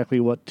of exactly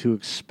what to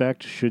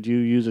expect should you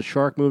use a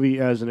shark movie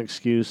as an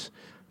excuse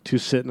to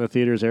sit in the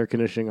theater's air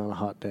conditioning on a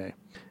hot day.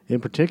 In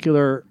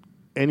particular,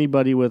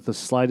 anybody with the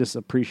slightest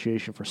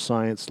appreciation for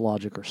science,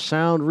 logic, or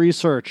sound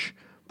research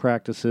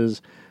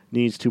practices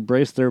needs to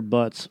brace their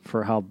butts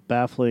for how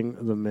baffling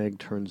the Meg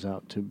turns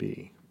out to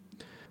be.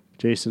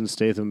 Jason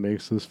Statham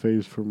makes this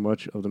face for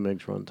much of the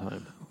Meg's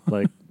runtime.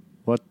 Like,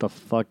 what the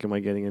fuck am I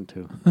getting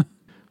into?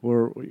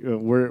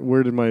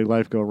 Where did my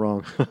life go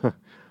wrong?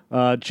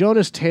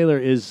 Jonas Taylor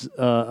is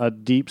a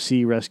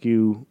deep-sea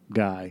rescue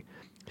guy.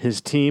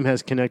 His team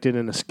has connected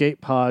an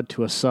escape pod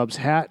to a sub's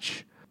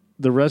hatch.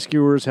 The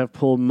rescuers have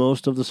pulled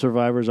most of the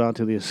survivors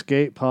onto the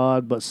escape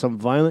pod, but some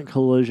violent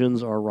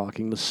collisions are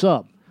rocking the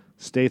sub.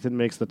 Statham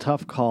makes the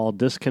tough call,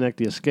 disconnect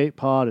the escape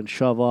pod, and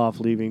shove off,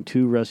 leaving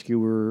two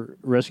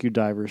rescue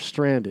divers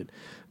stranded.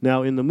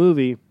 Now, in the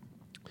movie,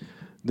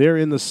 they're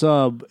in the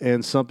sub,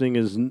 and something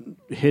is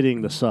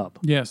hitting the sub.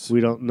 Yes.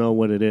 We don't know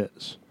what it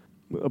is.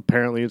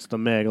 Apparently, it's the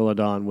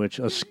megalodon which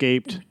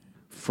escaped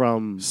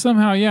from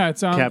Somehow, yeah,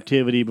 it's on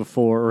captivity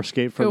before, or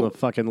escaped from the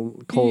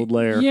fucking cold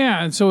layer.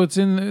 Yeah, and so it's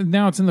in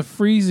the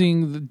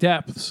freezing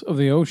depths of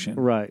the ocean.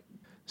 Right.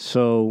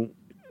 So,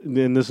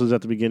 then this was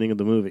at the beginning of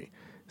the movie.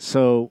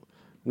 So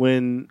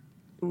when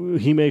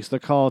he makes the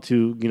call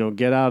to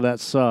get out of that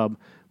sub,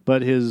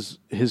 but his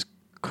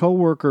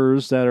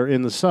coworkers that are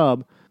in the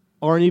sub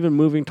aren't even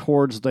moving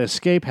towards the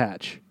escape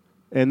hatch,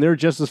 and they're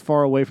just as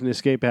far away from the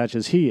escape hatch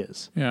as he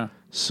is. Yeah.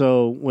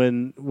 So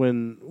when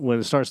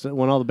it starts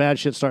when all the bad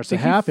shit starts to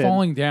happen,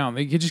 falling down.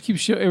 They just keep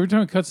every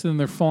time it cuts to them,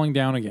 they're falling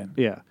down again.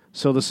 Yeah.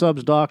 So the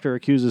sub's doctor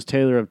accuses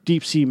Taylor of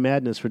deep sea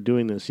madness for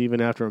doing this, even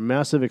after a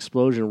massive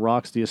explosion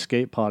rocks the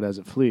escape pod as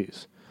it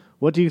flees.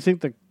 What do you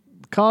think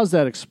caused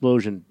that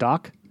explosion,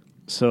 Doc?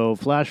 So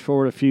flash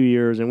forward a few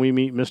years, and we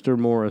meet Mr.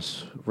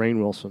 Morris, Rainn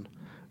Wilson,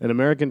 an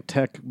American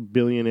tech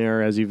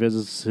billionaire, as he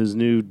visits his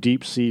new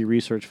deep sea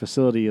research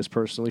facility is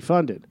personally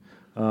funded.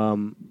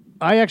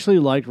 I actually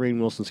liked Rainn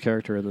Wilson's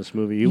character in this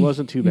movie. He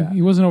wasn't too bad.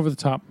 He wasn't over the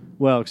top.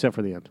 Well, except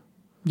for the end.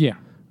 Yeah.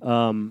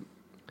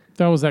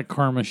 That was that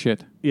karma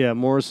shit. Yeah,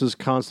 Morris's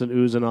constant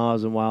oohs and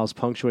ahs and wows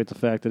punctuate the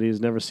fact that he has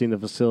never seen the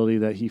facility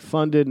that he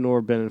funded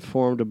nor been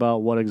informed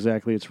about what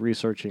exactly it's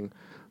researching.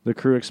 The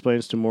crew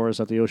explains to Morris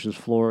that the ocean's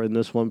floor in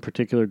this one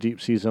particular deep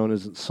sea zone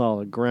isn't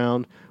solid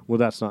ground. Well,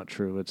 that's not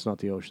true. It's not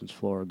the ocean's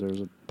floor.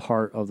 There's a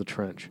part of the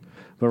trench,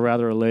 but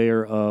rather a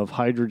layer of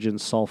hydrogen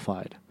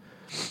sulfide.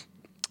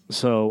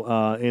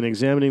 So, in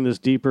examining this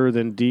deeper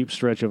than deep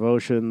stretch of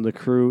ocean, the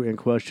crew in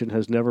question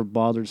has never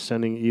bothered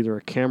sending either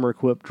a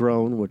camera-equipped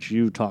drone, which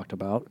you talked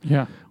about,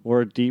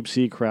 or a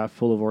deep-sea craft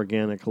full of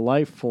organic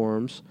life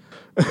forms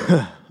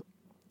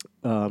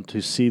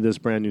to see this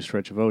brand new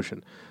stretch of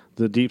ocean.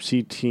 The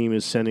deep-sea team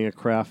is sending a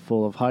craft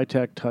full of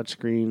high-tech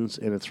touchscreens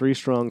and a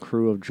 3-strong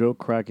crew of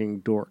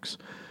joke-cracking dorks,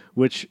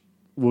 which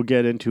we'll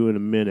get into in a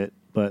minute,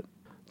 but...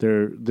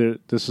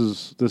 This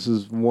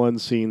is one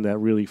scene that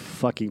really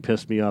fucking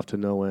pissed me off to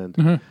no end.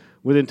 Mm-hmm.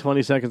 Within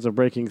 20 seconds of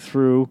breaking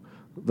through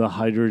the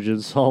hydrogen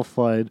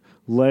sulfide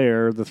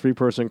layer, the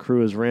 3-person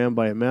crew is rammed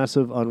by a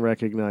massive,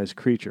 unrecognized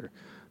creature.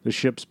 The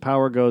ship's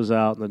power goes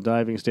out, and the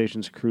diving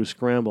station's crew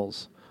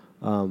scrambles.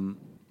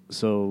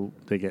 So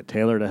they get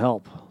Taylor to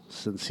help,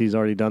 since he's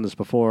already done this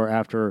before,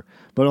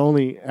 but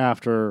only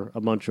after a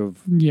bunch of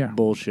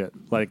bullshit.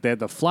 Like, they had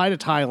to fly to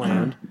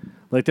Thailand.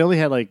 Like, they only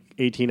had,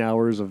 18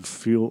 hours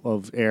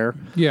of air.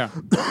 Yeah.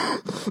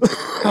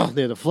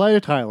 They had to fly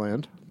to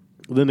Thailand.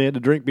 Then they had to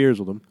drink beers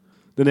with them.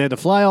 Then they had to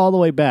fly all the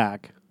way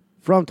back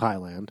from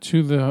Thailand.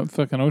 To the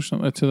fucking ocean,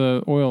 to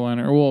the oil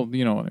liner. Well,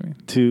 you know what I mean.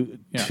 To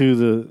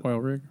the... oil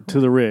rig. To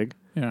the rig.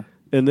 Yeah.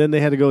 And then they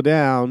had to go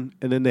down,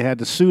 and then they had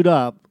to suit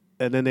up,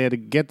 and then they had to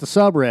get the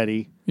sub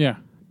ready. Yeah.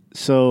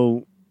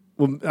 So...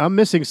 Well, I'm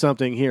missing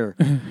something here.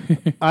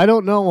 I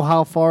don't know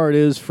how far it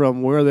is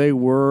from where they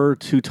were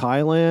to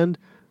Thailand,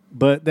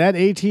 but that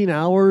 18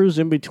 hours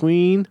in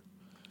between...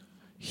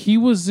 He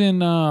was in,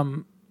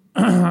 well,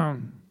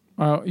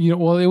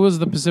 it was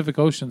the Pacific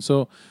Ocean,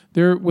 so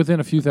they're within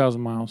a few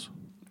thousand miles.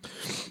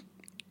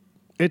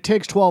 It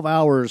takes 12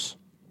 hours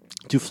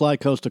to fly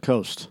coast to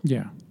coast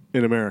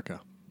in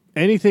America.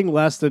 Anything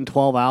less than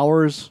 12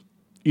 hours,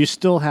 you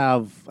still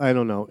have,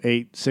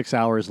 6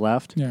 hours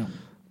left. Yeah.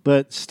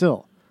 But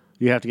still,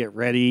 you have to get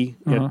ready,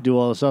 you have to do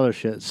all this other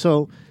shit.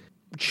 So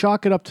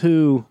chalk it up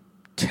to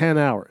 10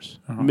 hours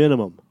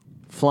minimum.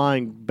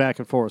 Flying back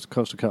and forth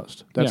coast to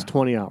coast. That's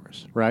 20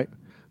 hours, right?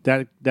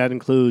 That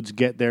includes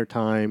get there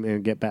time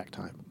and get back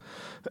time.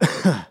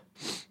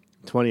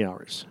 20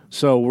 hours.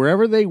 So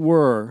wherever they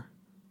were,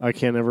 I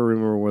can't ever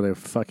remember where they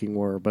fucking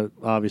were, but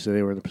obviously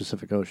they were in the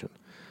Pacific Ocean.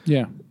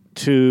 Yeah.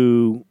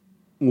 To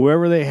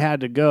wherever they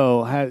had to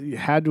go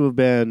had to have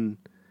been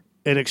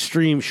an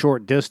extreme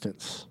short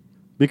distance.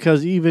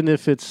 Because even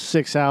if it's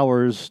 6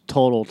 hours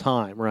total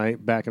time,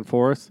 right? Back and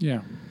forth. Yeah.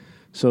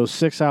 So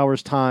 6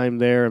 hours time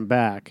there and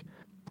back.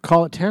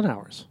 Call it 10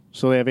 hours.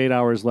 So they have 8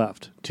 hours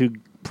left to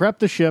prep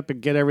the ship and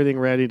get everything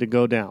ready to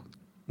go down,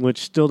 which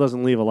still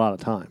doesn't leave a lot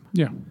of time.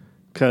 Yeah.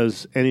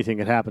 Because anything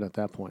could happen at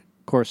that point.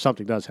 Of course,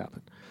 something does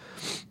happen.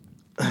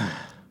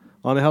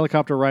 On a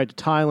helicopter ride to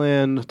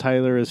Thailand,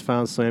 Tyler is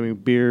found slamming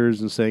beers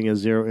and saying he has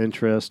zero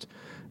interest.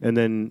 And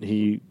then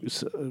he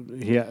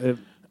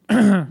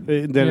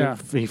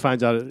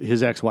finds out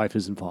his ex-wife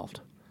is involved.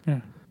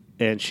 Yeah.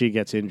 And she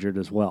gets injured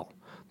as well.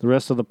 The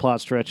rest of the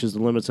plot stretches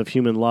the limits of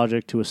human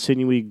logic to a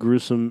sinewy,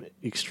 gruesome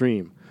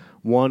extreme.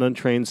 One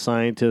untrained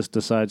scientist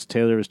decides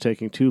Taylor is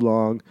taking too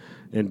long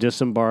and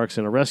disembarks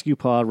in a rescue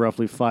pod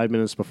roughly 5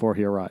 minutes before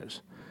he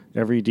arrives.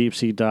 Every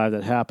deep-sea dive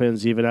that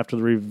happens, even after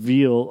the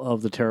reveal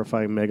of the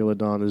terrifying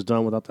megalodon, is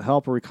done without the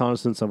help or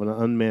reconnaissance of an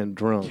unmanned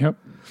drone. Yep.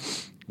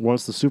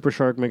 Once the super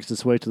shark makes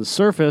its way to the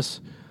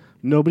surface,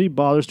 nobody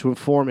bothers to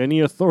inform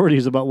any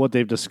authorities about what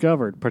they've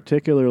discovered,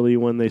 particularly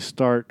when they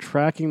start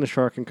tracking the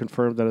shark and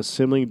confirm that it's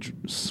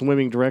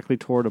swimming directly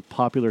toward a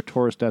popular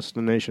tourist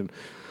destination.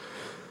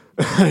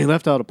 He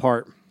left out a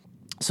part.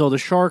 So the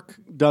shark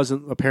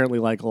doesn't apparently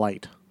like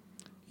light.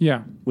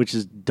 Yeah. Which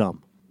is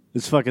dumb.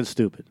 It's fucking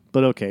stupid.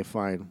 But okay,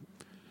 fine.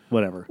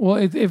 whatever. Well,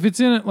 if it's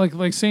in it,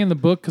 like say in the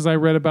book, because I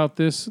read about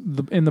this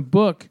in the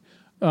book,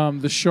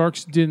 the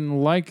sharks didn't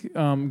like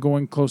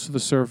going close to the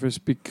surface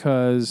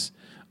because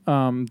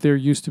they're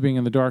used to being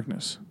in the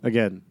darkness.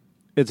 Again,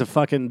 it's a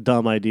fucking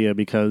dumb idea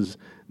because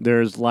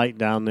there's light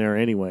down there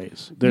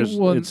anyways.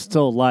 It's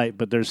still light,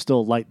 but there's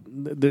still light.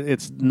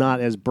 It's not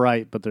as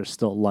bright, but there's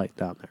still light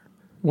down there.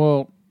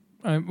 Well,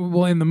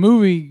 in the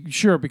movie,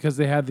 sure, because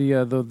they had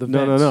the vents.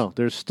 No.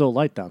 There's still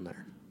light down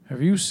there.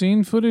 Have you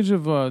seen footage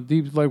of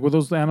deep, like with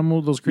those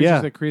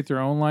creatures that create their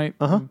own light?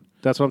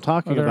 That's what I'm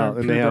talking about.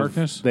 And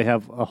they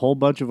have a whole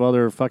bunch of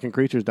other fucking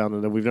creatures down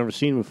there that we've never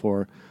seen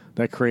before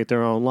that create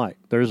their own light.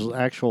 There's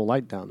actual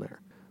light down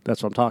there.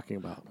 That's what I'm talking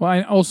about.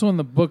 Well, also in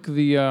the book,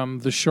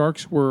 the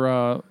sharks were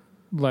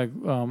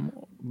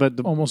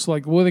almost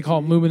like, what do they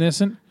call them,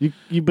 luminescent? You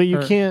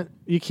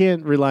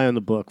can't rely on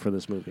the book for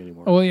this movie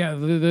anymore. Oh yeah,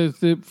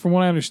 from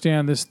what I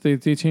understand,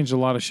 they changed a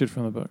lot of shit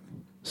from the book.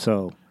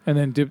 So. And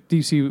then Deep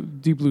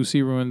Blue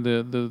Sea ruined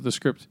the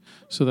script,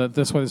 so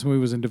that's why this movie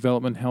was in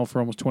development hell for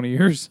almost 20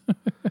 years.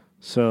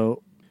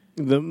 So,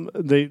 the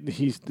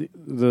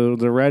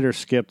writer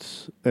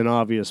skipped an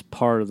obvious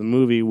part of the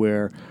movie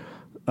where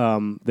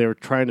they were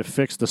trying to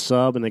fix the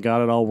sub and they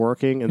got it all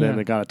working, and then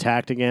they got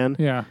attacked again.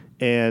 Yeah,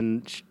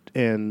 and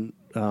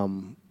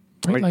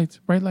bright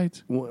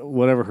lights.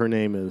 Whatever her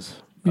name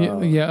is.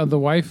 The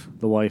wife.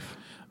 The wife.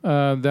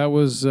 That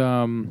was.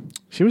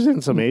 She was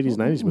in some 80s, 90s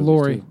movies.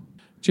 Lori. Too.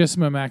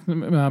 Jessica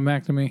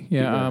McNamee.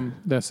 Yeah,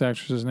 that's the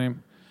actress's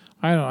name.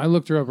 I don't know. I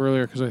looked her up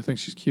earlier because I think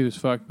she's cute as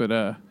fuck, but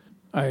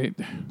I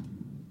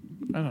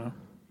don't know.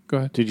 Go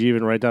ahead. Did you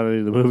even write down any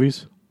of the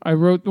movies? I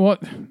wrote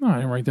what? No, I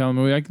didn't write down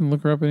the movie. I can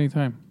look her up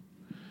anytime.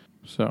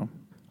 So.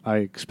 I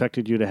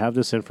expected you to have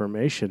this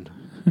information.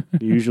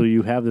 Usually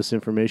you have this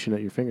information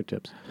at your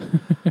fingertips.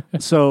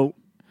 So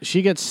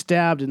she gets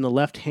stabbed in the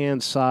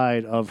left-hand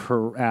side of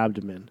her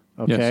abdomen,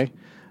 okay? Yes.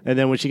 And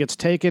then when she gets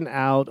taken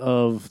out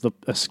of the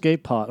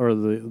escape pod or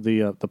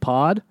the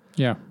pod,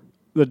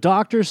 the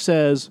doctor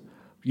says,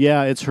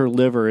 "Yeah, it's her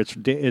liver. It's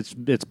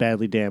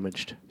badly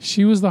damaged."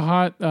 She was the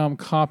hot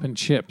cop in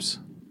Chips,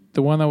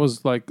 the one that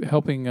was like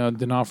helping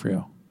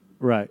D'Onofrio.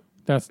 Right.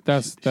 That's.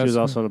 She was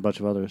also in a bunch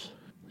of others.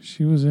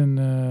 She was in.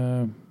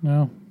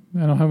 No,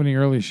 I don't have any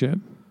early shit.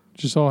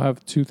 Just all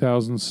have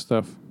 2000s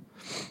stuff.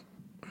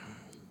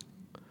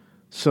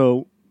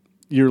 So.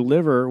 Your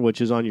liver, which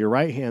is on your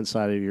right-hand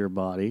side of your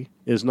body,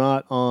 is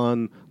not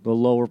on the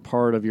lower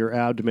part of your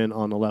abdomen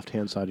on the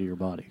left-hand side of your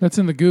body. That's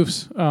in the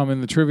goofs,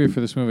 in the trivia for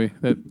this movie.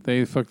 That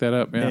they fucked that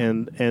up, yeah.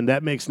 And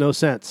that makes no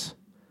sense.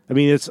 I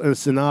mean,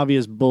 it's an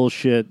obvious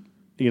bullshit.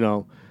 You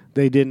know,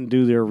 they didn't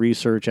do their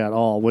research at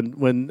all.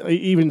 When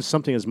even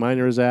something as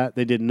minor as that,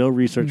 they did no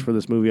research for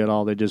this movie at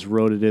all. They just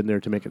wrote it in there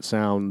to make it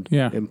sound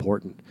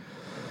important.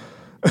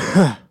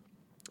 At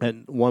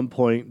one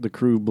point, the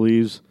crew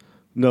believes.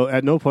 No,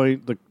 at no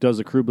point does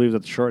the crew believe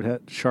that the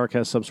shark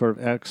has some sort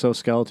of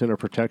exoskeleton or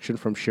protection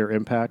from sheer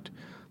impact.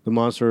 The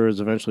monster is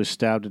eventually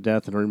stabbed to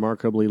death in a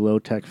remarkably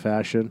low-tech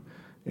fashion,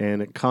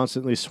 and it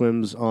constantly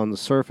swims on the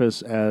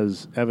surface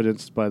as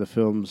evidenced by the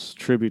film's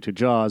tribute to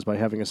Jaws by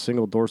having a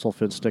single dorsal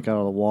fin stick out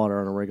of the water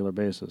on a regular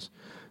basis.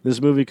 This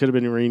movie could have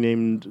been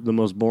renamed The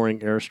Most Boring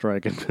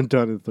Airstrike and been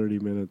done in 30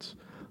 minutes.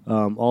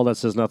 All that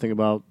says nothing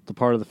about the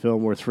part of the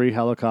film where 3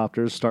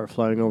 helicopters start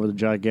flying over the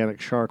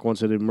gigantic shark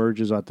once it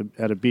emerges at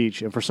a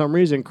beach, and for some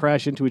reason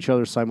crash into each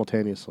other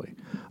simultaneously.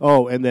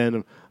 Oh, and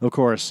then of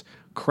course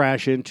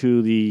crash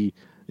into the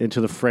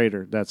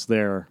freighter that's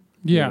there.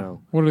 Yeah. You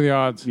know. What are the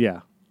odds?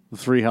 Yeah, the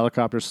 3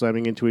 helicopters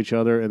slamming into each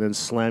other and then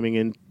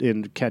slamming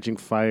in catching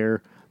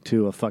fire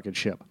to a fucking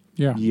ship.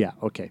 Yeah. Yeah.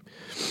 Okay.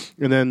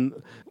 And then.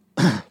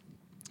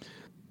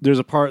 There's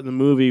a part in the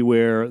movie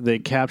where they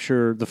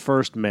capture the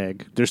first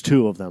Meg. There's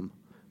 2 of them.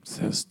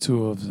 There's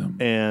 2 of them.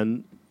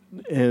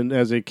 And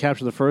as they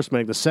capture the first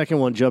Meg, the second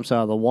one jumps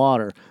out of the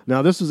water.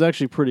 Now, this is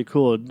actually pretty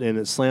cool, and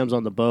it slams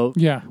on the boat.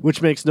 Yeah.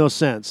 Which makes no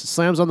sense. It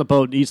slams on the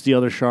boat and eats the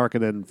other shark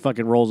and then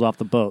fucking rolls off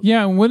the boat.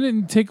 Yeah, and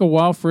wouldn't it take a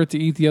while for it to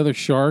eat the other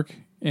shark?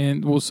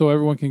 And so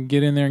everyone can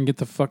get in there and get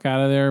the fuck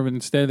out of there, but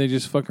instead they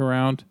just fuck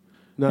around.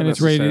 Not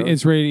necessarily.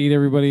 It's ready to eat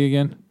everybody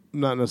again?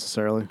 Not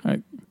necessarily.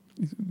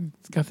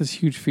 It's got this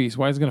huge feast.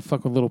 Why is it going to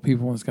fuck with little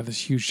people when it's got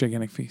this huge,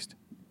 gigantic feast?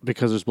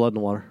 Because there's blood in the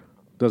water.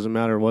 Doesn't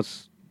matter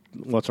what's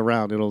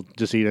around. It'll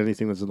just eat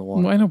anything that's in the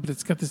water. Well, I know, but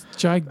it's got this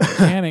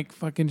gigantic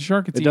fucking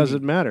shark it's eating. It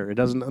doesn't matter. It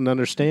doesn't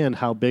understand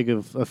how big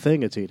of a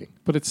thing it's eating.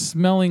 But it's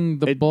smelling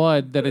the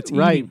blood that it's eating.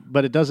 Right,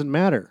 but it doesn't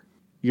matter.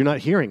 You're not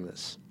hearing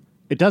this.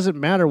 It doesn't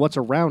matter what's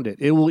around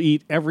it. It will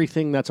eat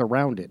everything that's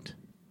around it.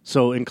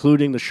 So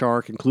including the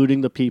shark, including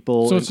the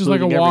people. So it's just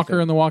like a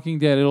walker in The Walking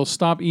Dead. It'll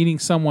stop eating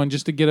someone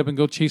just to get up and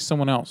go chase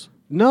someone else.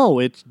 No,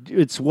 it's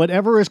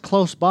whatever is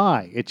close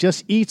by. It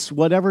just eats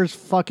whatever's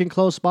fucking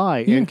close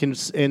by,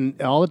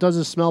 and all it does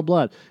is smell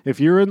blood. If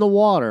you're in the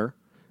water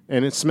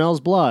and it smells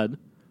blood,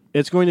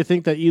 it's going to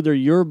think that either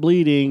you're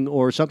bleeding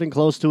or something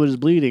close to it is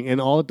bleeding,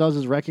 and all it does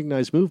is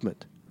recognize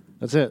movement.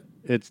 That's it.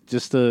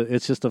 It's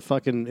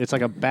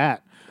like a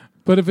bat.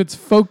 But if it's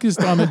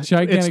focused on a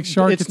gigantic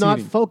shark, it's not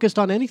eating. Focused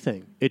on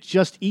anything. It's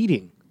just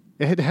eating.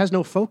 It has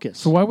no focus.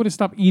 So why would it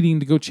stop eating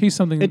to go chase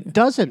something? It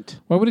doesn't.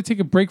 Why would it take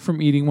a break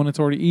from eating when it's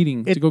already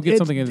eating to go get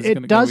something?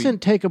 It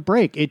doesn't take a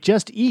break. It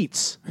just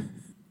eats.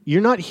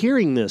 You're not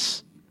hearing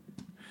this.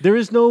 There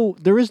is no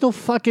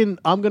fucking,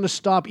 I'm going to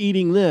stop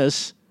eating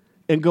this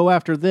and go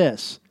after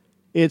this.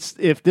 It's,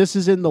 if this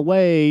is in the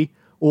way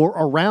or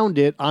around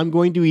it, I'm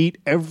going to eat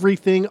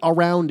everything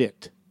around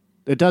it.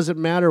 It doesn't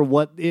matter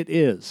what it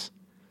is.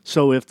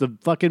 So if the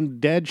fucking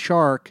dead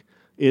shark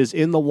is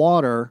in the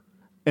water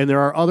and there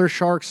are other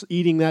sharks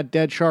eating that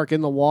dead shark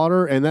in the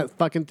water and that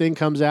fucking thing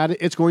comes at it,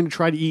 it's going to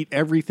try to eat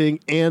everything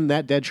and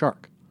that dead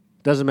shark.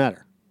 Doesn't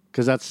matter.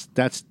 Because it's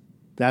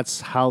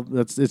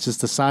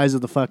just the size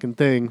of the fucking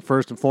thing,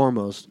 first and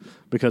foremost,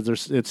 because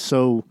it's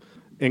so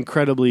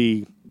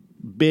incredibly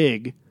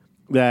big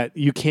that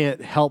you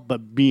can't help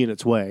but be in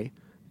its way.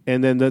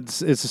 And then it's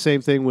the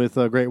same thing with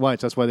great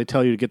whites. That's why they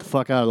tell you to get the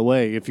fuck out of the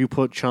way. If you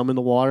put chum in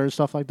the water and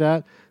stuff like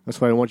that, that's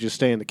why I want you to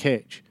stay in the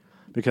cage.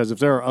 Because if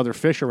there are other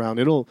fish around,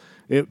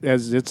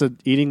 as it's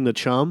eating the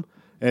chum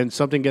and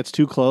something gets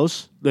too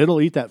close,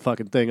 it'll eat that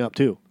fucking thing up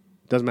too.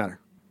 Doesn't matter.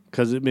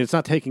 Because it's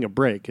not taking a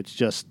break. It's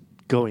just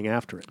going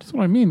after it. That's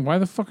what I mean. Why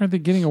the fuck aren't they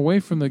getting away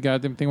from the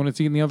goddamn thing when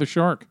it's eating the other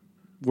shark?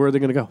 Where are they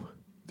going to go?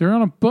 They're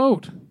on a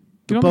boat.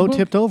 The boat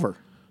tipped over.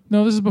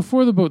 No, this is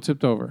before the boat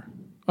tipped over.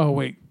 Oh,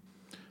 wait.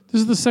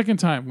 This is the second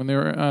time when they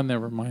were...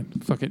 never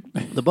mind. Fuck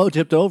it. The boat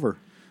tipped over.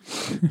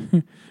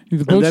 And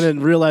then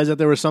it realized that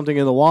there was something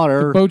in the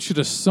water. The boat should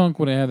have sunk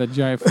when it had that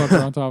giant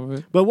fucker on top of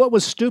it. But what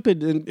was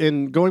stupid,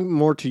 and going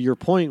more to your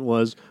point,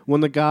 was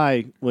when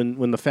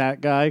the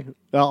fat guy,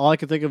 all I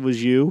could think of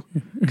was you,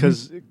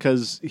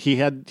 because he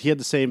had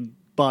the same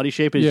body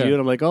shape as you, and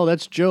I'm like, oh,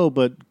 that's Joe,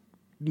 but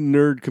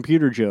nerd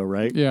computer Joe,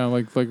 right? Yeah,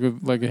 like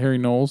a Harry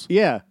Knowles.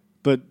 Yeah,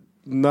 but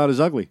not as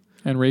ugly.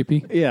 And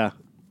rapey. Yeah,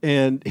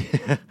 and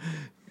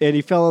and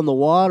he fell in the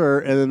water,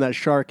 and then that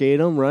shark ate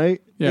him,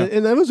 right? Yeah.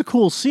 And that was a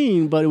cool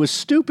scene, but it was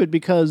stupid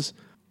because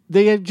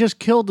they had just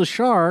killed the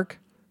shark,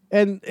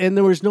 and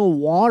there was no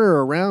water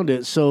around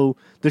it. So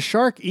the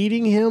shark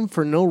eating him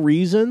for no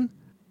reason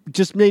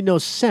just made no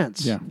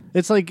sense. Yeah.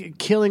 It's like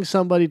killing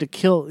somebody to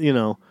kill,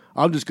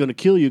 I'm just going to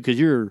kill you because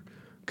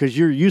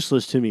you're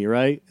useless to me,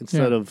 right?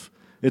 Instead of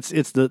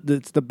it's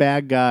the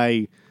bad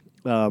guy,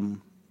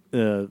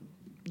 the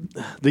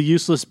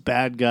useless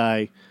bad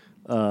guy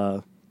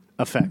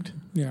effect.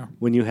 Yeah.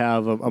 When you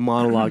have a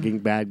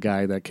monologuing bad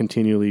guy that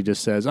continually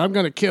just says, I'm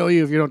going to kill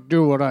you if you don't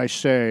do what I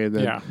say. And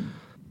then,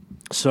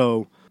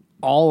 so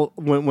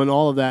when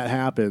all of that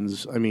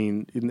happens, I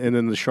mean, and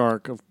then the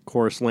shark, of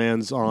course,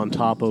 lands on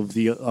top of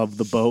the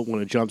boat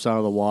when it jumps out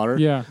of the water.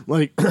 Yeah.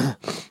 Like,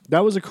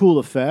 that was a cool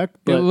effect.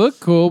 But, it looked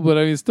cool, but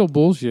I mean, it's still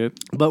bullshit.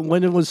 But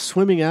when it was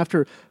swimming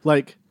after,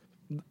 like,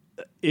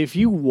 if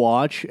you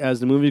watch as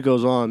the movie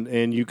goes on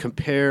and you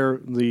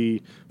compare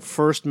the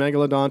first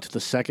Megalodon to the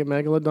second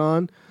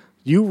Megalodon,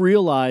 you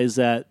realize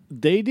that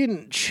they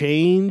didn't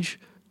change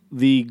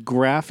the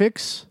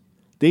graphics.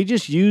 They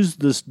just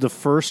used the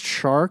first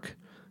shark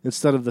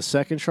instead of the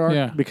second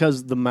shark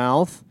because the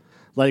mouth,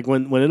 like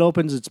when it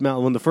opens its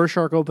mouth, when the first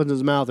shark opens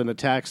its mouth and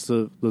attacks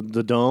the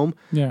dome,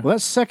 well,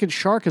 that second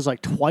shark is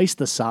like twice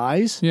the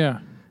size. Yeah.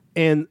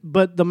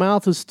 But the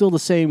mouth is still the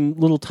same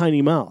little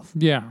tiny mouth.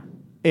 Yeah.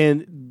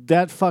 And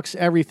that fucks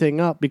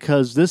everything up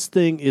because this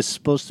thing is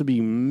supposed to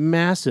be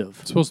massive.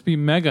 It's supposed to be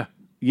mega.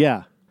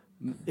 Yeah.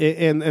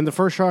 And the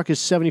first shark is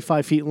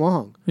 75 feet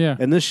long. Yeah.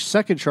 And this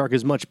second shark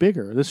is much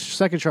bigger. This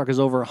second shark is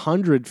over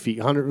 100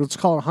 feet, let's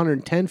call it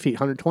 110 feet,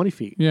 120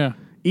 feet. Yeah.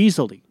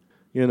 Easily,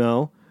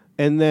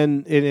 And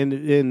then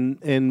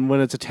and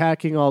when it's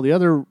attacking all the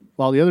other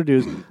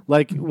dudes,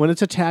 like when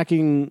it's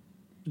attacking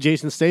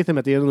Jason Statham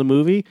at the end of the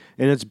movie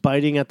and it's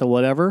biting at the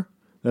whatever,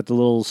 at the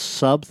little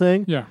sub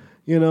thing. Yeah.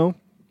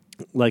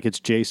 Like it's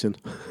Jason.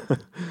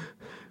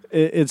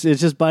 it's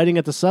just biting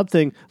at the sub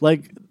thing.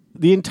 Like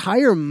the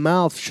entire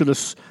mouth should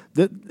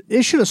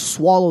have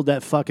swallowed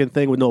that fucking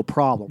thing with no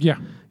problem. Yeah.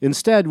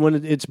 Instead,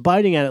 when it's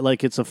biting at it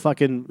like it's a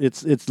fucking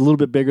it's a little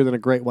bit bigger than a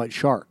great white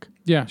shark.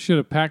 Yeah, should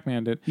have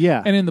Pac-Man'd it.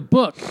 Yeah. And in the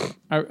book,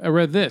 I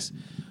read this.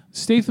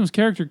 Statham's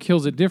character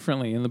kills it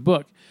differently in the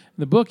book.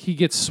 In the book, he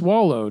gets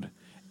swallowed,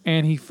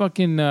 and he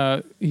fucking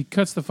he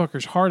cuts the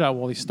fucker's heart out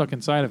while he's stuck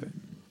inside of it.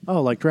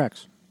 Oh, like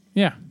Drax.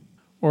 Yeah.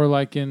 Or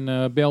like in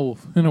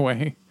Beowulf, in a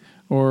way.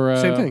 Or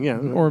same thing, yeah.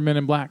 Or Men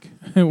in Black.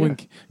 When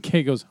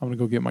Kay goes, I'm going to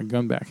go get my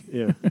gun back.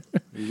 Yeah.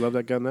 You love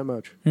that gun that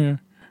much. Yeah.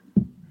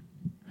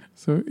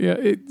 So, yeah,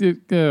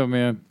 oh,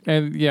 man.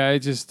 And, yeah, it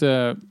just,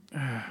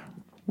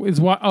 it's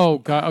why, oh,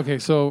 God, okay,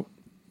 so,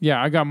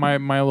 yeah, I got my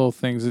little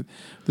things.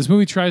 This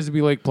movie tries to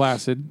be Lake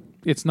Placid.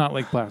 It's not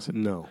Lake Placid.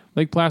 No.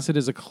 Lake Placid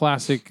is a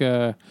classic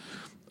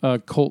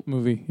cult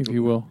movie, if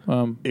you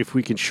will. If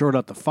we can short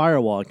out the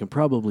firewall, I can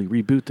probably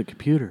reboot the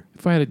computer.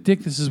 If I had a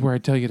dick, this is where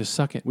I'd tell you to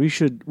suck it. We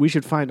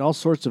should find all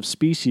sorts of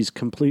species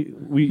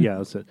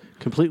that's it,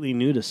 completely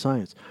new to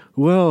science.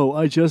 Whoa,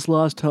 I just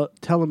lost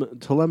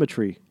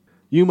telemetry.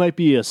 You might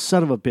be a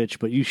son of a bitch,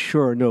 but you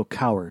sure are no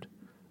coward.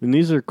 And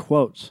these are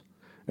quotes.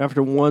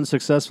 After one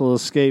successful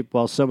escape,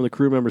 while some of the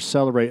crew members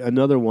celebrate,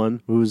 another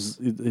one,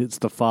 it's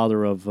the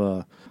father of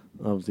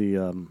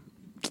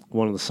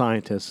one of the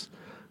scientists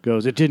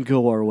goes, "It didn't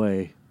go our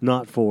way.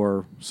 Not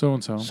for so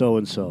and so. so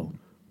and so.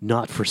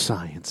 Not for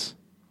science."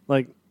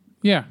 Like,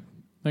 Yeah,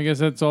 I guess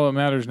that's all that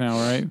matters now,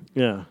 right?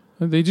 yeah,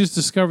 They just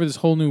discovered this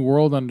whole new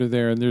world under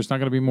there, and there's not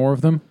going to be more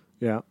of them,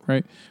 yeah.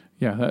 right?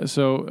 Yeah. That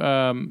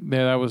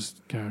was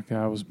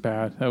that was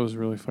bad. That was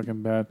really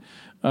fucking bad.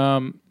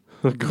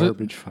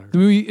 Garbage fire. The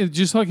movie,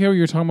 just like how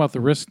you were talking about the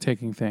risk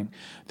taking thing,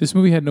 this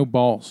movie had no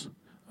balls.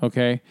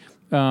 Okay,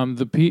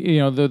 the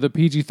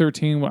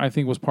PG-13 I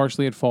think was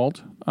partially at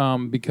fault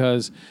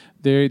because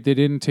they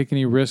didn't take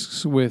any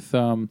risks with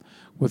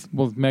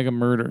mega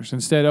murders.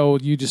 Instead,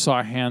 you just saw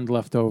a hand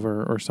left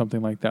over or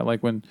something like that,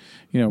 like when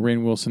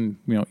Rainn Wilson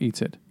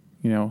eats it,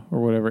 or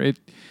whatever.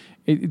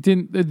 It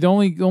didn't. The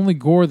only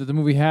gore that the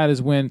movie had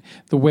is when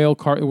the whale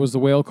it was the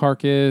whale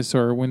carcass,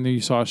 or when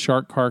you saw a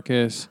shark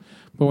carcass.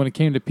 But when it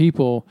came to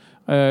people,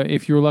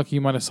 if you were lucky,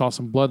 you might have saw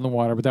some blood in the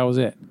water, but that was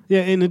it.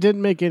 Yeah, and it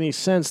didn't make any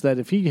sense that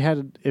if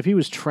he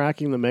was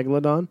tracking the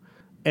megalodon,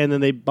 and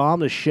then they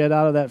bombed the shit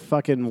out of that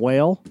fucking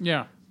whale.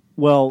 Yeah.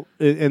 Well,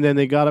 and then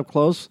they got up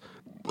close,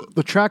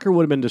 the tracker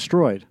would have been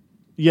destroyed.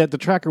 Yet the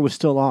tracker was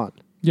still on.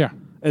 Yeah.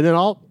 And then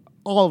all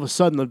of a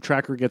sudden the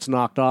tracker gets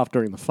knocked off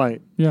during the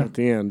fight at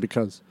the end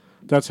because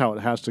that's how it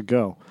has to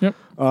go. Yep.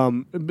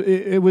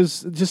 It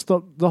was just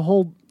the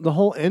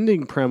whole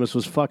ending premise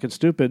was fucking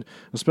stupid,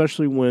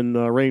 especially when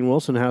Rainn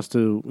Wilson has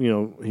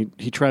to,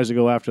 he tries to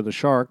go after the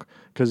shark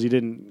because he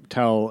didn't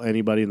tell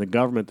anybody in the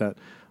government that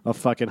a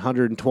fucking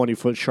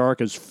 120-foot shark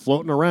is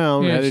floating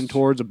around heading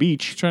towards a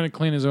beach. He's trying to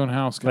clean his own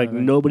house. Like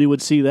nobody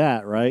would see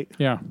that, right?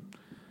 Yeah.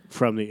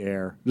 From the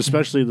air,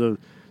 especially the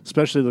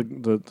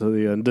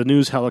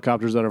news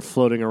helicopters that are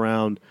floating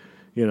around,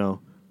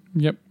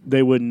 Yep.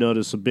 they wouldn't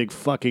notice a big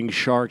fucking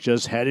shark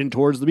just heading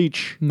towards the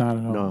beach. Not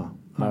at all. No,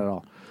 not at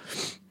all.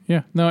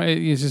 Yeah, no,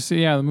 it's just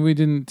the movie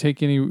didn't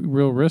take any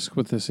real risk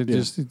with this. It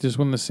just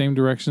went in the same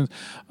directions.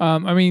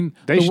 I mean,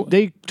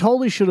 they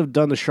totally should have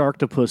done the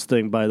Sharktopus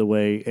thing, by the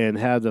way, and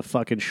had the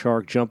fucking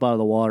shark jump out of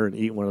the water and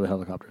eat one of the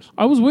helicopters.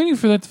 I was waiting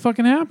for that to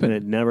fucking happen, and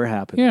it never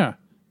happened. Yeah,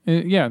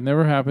 it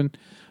never happened.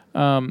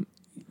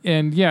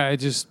 It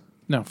just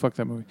fuck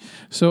that movie.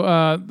 So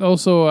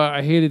also,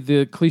 I hated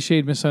the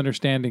cliched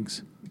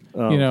misunderstandings.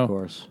 Oh, of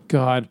course.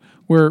 God,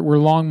 where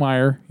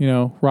Longmire,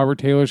 Robert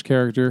Taylor's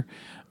character,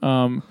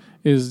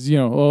 is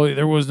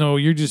there was no,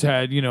 you just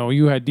had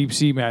you had deep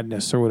sea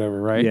madness or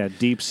whatever, right? Yeah,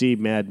 deep sea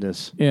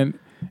madness. And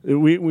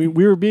we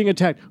were being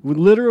attacked.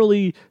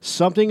 Literally,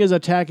 something is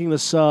attacking the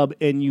sub,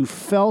 and you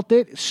felt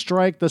it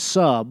strike the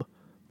sub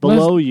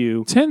below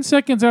you. 10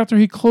 seconds after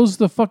he closes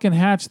the fucking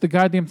hatch, the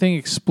goddamn thing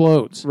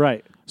explodes.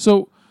 Right.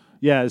 So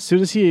yeah, as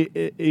soon as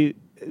he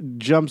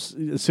jumps,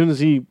 as soon as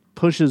he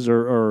pushes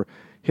or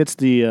hits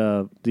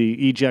the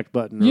eject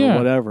button or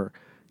whatever,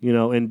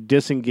 and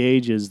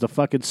disengages, the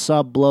fucking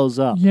sub blows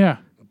up. Yeah.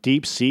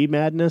 Deep sea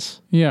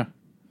madness. Yeah.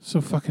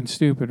 So fucking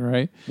stupid,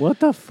 right?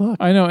 What the fuck?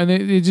 I know, and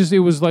it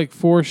was like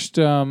forced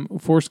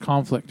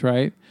conflict,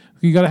 right?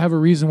 You got to have a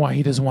reason why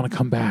he doesn't want to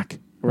come back,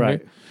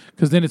 right?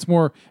 Because then it's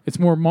more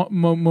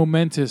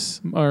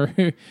momentous, or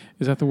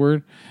is that the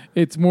word?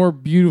 It's more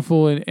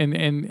beautiful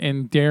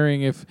and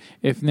daring if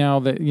now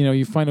that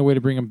you find a way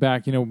to bring him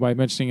back, by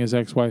mentioning his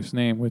ex-wife's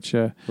name, which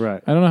I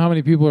don't know how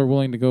many people are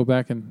willing to go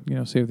back and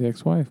save the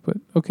ex-wife, but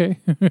okay.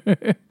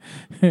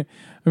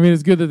 I mean,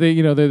 it's good that they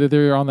that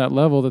they're on that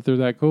level, that they're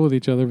that cool with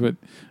each other, but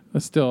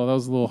still, that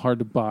was a little hard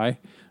to buy.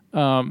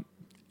 And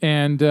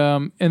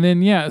then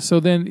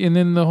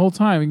the whole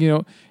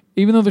time,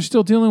 even though they're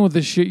still dealing with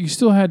this shit, you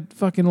still had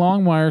fucking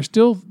Longmire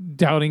still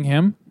doubting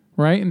him,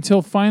 right?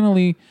 Until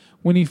finally,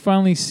 when he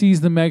finally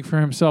sees the Meg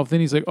for himself, then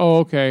he's like, "Oh,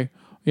 okay,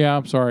 yeah,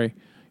 I'm sorry,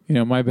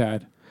 my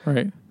bad,"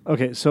 right?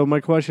 Okay, so my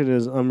question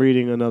is, I'm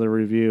reading another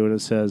review, and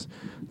it says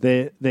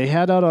they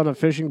had out on a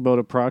fishing boat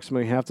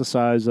approximately half the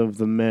size of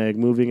the Meg,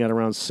 moving at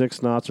around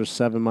 6 knots or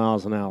 7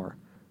 miles an hour.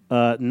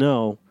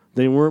 No,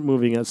 they weren't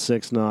moving at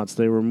 6 knots.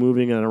 They were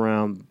moving at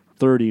around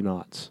 30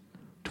 knots.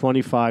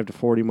 25 to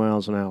 40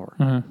 miles an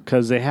hour,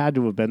 because they had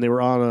to have been. They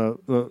were on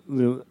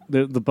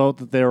the boat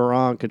that they were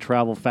on could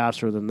travel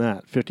faster than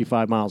that.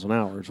 55 miles an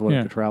hour is what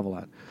it could travel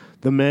at.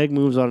 The Meg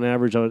moves on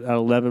average at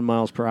 11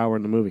 miles per hour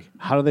in the movie.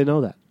 How do they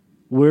know that?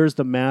 Where's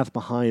the math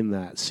behind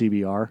that,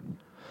 CBR?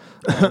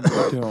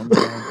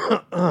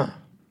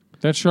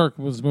 That shark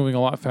was moving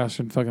a lot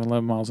faster than fucking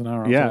 11 miles an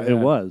hour. Yeah, it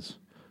was.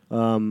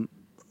 The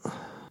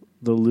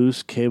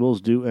loose cables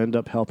do end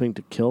up helping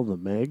to kill the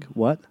Meg.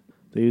 What?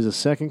 They used a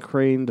second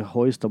crane to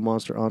hoist the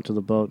monster onto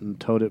the boat and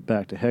towed it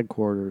back to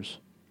headquarters.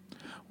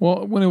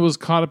 Well, when it was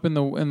caught up in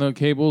the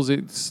cables,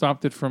 it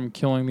stopped it from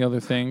killing the other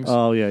things.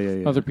 Oh,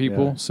 yeah. Other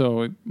people. Yeah.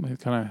 So it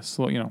kind of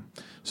slowed,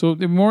 So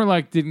it more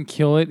like didn't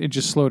kill it. It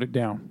just slowed it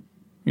down.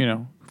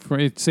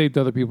 It saved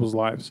other people's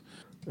lives.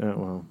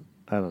 Well,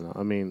 I don't know.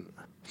 I mean,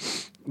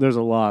 there's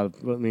a lot.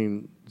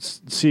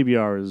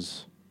 CBR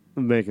is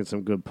making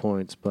some good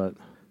points, but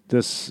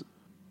this...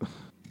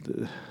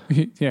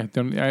 Yeah,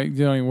 don't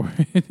even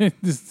worry.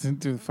 Just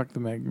fuck the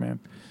Meg, man.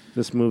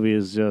 This movie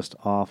is just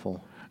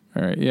awful.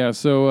 All right, yeah.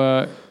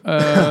 So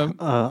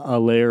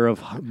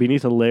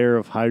beneath a layer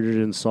of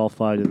hydrogen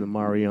sulfide in the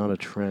Mariana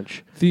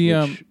Trench,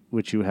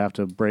 which you have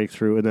to break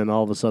through, and then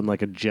all of a sudden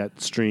like a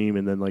jet stream,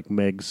 and then like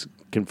Megs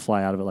can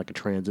fly out of it like a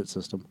transit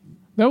system.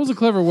 that was a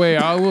clever way.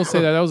 I will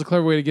say that was a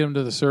clever way to get him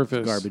to the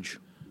surface. Garbage.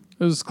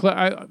 It was for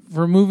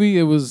a movie.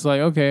 It was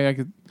like, okay, I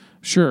could.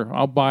 Sure,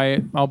 I'll buy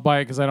it. I'll buy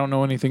it because I don't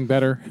know anything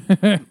better.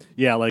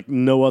 Yeah, like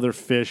no other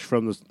fish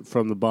from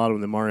the bottom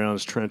of the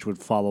Marianas Trench would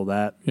follow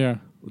that. Yeah.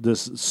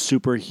 This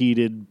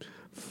superheated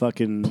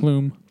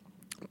fucking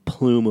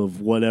Plume of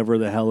whatever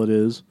the hell it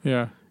is.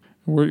 Yeah.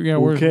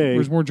 Okay.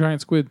 Where's more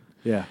giant squid?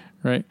 Yeah.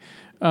 Right.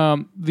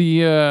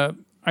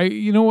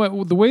 You know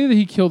what? The way that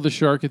he killed the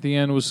shark at the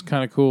end was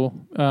kind of cool.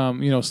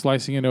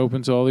 Slicing it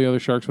open so all the other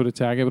sharks would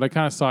attack it. But I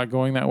kind of saw it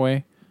going that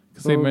way.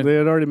 They had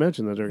already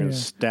mentioned that they're going to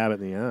stab it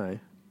in the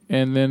eye.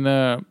 And then,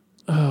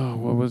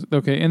 what was it?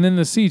 Okay. And then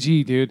the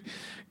CG, dude.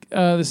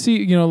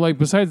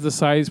 Besides the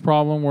size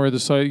problem where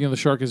the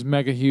shark is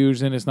mega huge,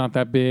 then it's not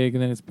that big,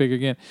 and then it's big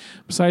again.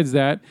 Besides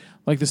that,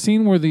 like the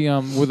scene where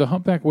the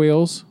humpback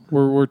whales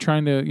were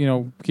trying to,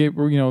 they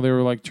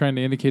were like trying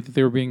to indicate that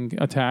they were being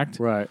attacked.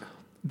 Right.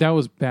 That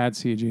was bad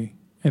CG.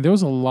 And there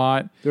was a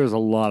lot. There was a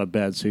lot of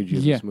bad CG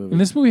in this movie. And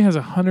this movie has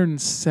a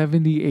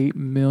 $178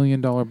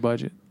 million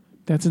budget.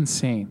 That's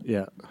insane.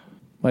 Yeah.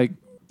 Like,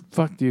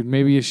 fuck, dude.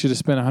 Maybe you should have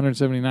spent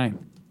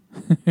 179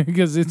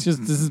 because this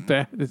is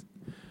bad.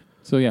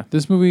 So yeah,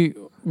 this movie,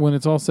 when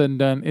it's all said and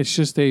done, it's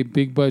just a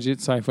big budget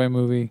sci-fi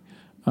movie.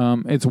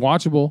 It's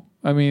watchable.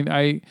 I mean,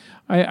 I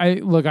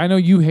look. I know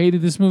you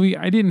hated this movie.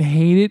 I didn't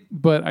hate it,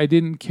 but I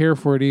didn't care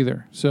for it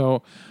either.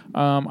 So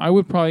I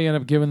would probably end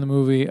up giving the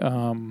movie.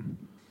 I'd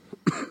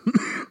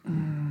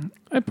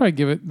probably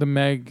give it the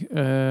Meg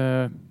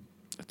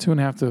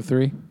 2.5 to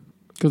 3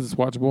 because it's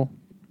watchable.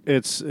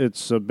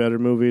 It's a better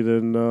movie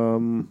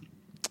than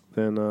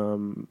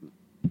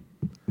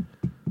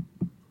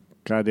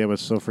God damn,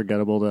 it's so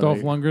forgettable that Dolph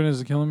Lundgren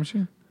is a killing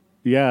machine.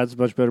 Yeah, it's a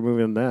much better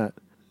movie than that.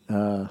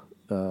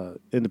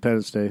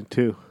 Independence Day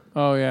 2.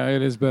 Oh yeah,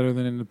 it is better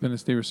than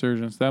Independence Day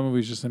Resurgence. That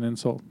movie's just an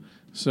insult.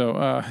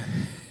 So,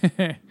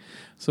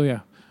 so yeah,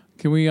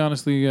 can we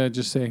honestly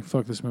just say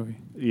fuck this movie?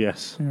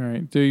 Yes. All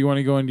right. Do you want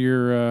to go into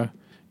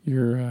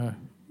your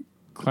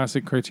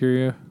classic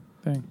criteria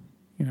thing?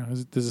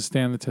 Does it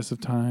stand the test of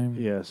time?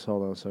 Yes.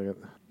 Hold on a second.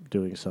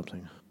 Doing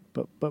something.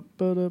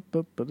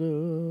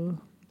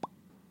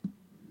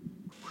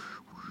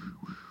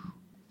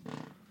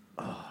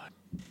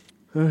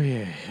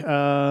 Okay.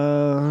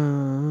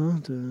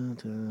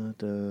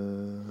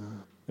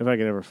 If I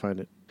can ever find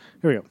it.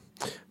 Here we go.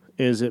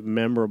 Is it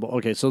memorable?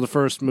 Okay, so the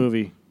first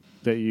movie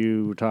that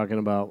you were talking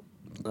about.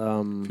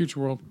 Future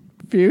World.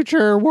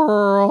 Future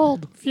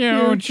World.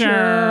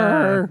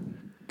 Future.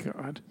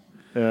 God.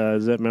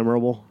 Is that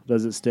memorable?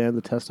 Does it stand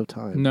the test of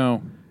time?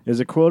 No. Is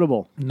it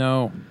quotable?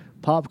 No.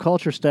 Pop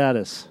culture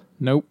status?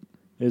 Nope.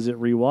 Is it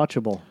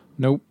rewatchable?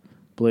 Nope.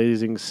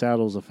 Blazing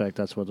Saddles effect.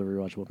 That's what the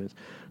rewatchable means.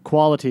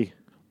 Quality?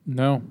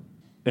 No.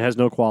 It has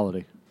no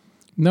quality.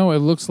 No, it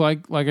looks like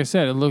I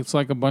said, it looks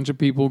like a bunch of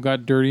people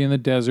got dirty in the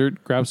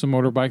desert, grabbed some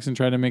motorbikes, and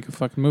tried to make a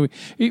fucking movie.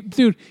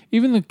 Dude,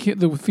 even the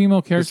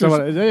female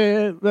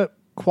characters.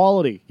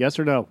 Quality, yes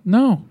or no?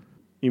 No.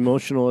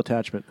 Emotional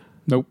attachment.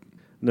 Nope.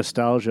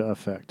 Nostalgia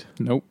effect.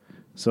 Nope.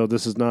 So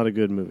this is not a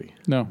good movie.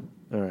 No.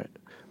 All right.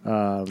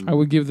 I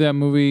would give that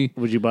movie.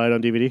 Would you buy it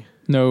on DVD?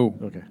 No.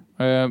 Okay.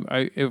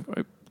 I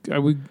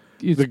would.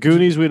 The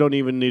Goonies, we don't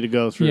even need to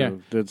go through. Yeah.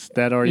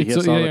 That already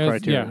hits all the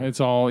criteria.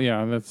 It's all.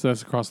 That's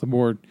across the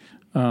board.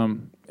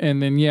 And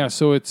then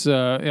so it's.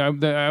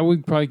 I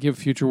would probably give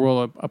Future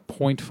World a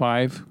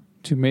 0.5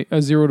 to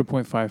a 0 to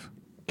 0.5.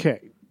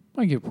 Okay.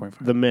 I give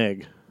 0.5. The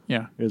Meg.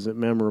 Yeah. Is it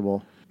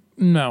memorable?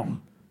 No.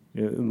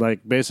 Like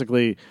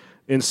basically,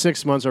 in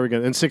 6 months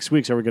in 6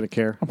 weeks are we gonna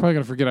care? I'm probably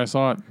gonna forget I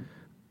saw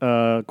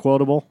it.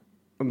 Quotable.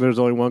 There's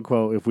only one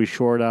quote. If we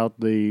short out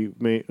the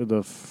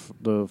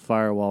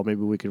firewall,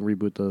 maybe we can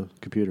reboot the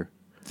computer.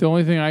 The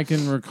only thing I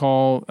can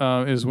recall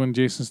is when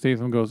Jason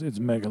Statham goes, "It's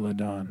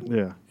Megalodon."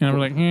 Yeah. And I'm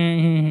like,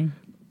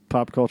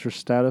 Pop culture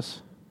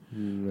status?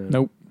 No.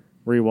 Nope.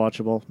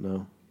 Rewatchable?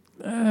 No.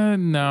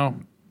 No.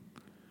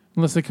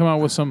 Unless they come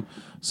out with some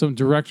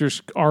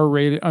director's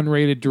R-rated,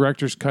 unrated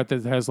director's cut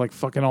that has like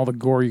fucking all the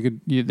gore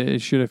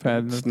it should have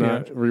had. It's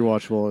not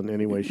rewatchable in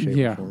any way, shape,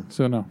 or form.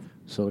 So no.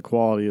 So the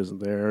quality isn't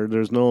there.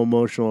 There's no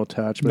emotional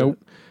attachment. Nope.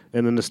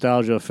 And the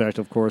nostalgia effect,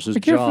 of course, is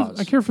Jaws.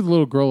 I care for the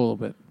little girl a little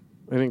bit.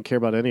 I didn't care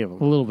about any of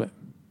them. A little bit.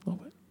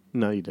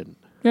 No, you didn't.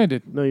 Yeah, I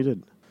did. No, you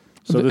didn't.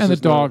 So and the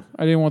dog.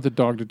 I didn't want the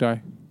dog to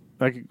die.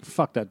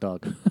 Fuck that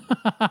dog.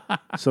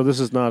 So this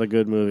is not a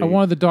good movie. I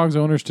wanted the dog's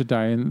owners to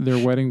die in their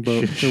wedding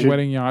boat, their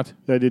wedding yacht.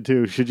 I did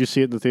too. Should you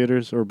see it in the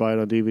theaters or buy it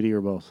on DVD or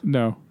both?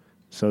 No.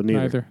 So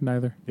Neither.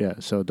 Yeah,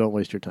 so don't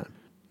waste your time.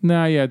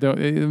 Nah, yeah, don't.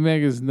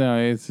 Meg is, no,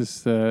 it's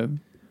just, no.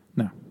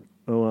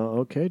 Oh, well,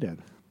 okay,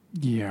 then.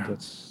 Yeah.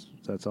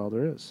 That's all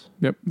there is.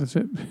 Yep, that's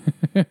it.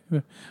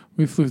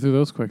 We flew through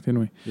those quick,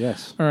 didn't we?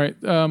 Yes. All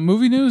right,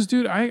 movie news,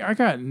 dude. I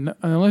got,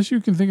 unless you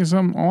can think of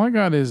something, all I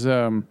got is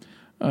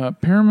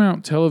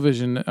Paramount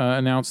Television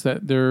announced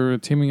that they're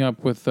teaming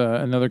up with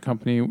another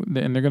company,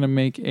 and they're going to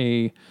make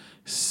a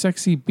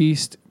Sexy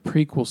Beast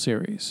prequel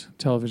series,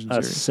 television A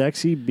series.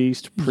 Sexy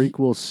Beast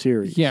prequel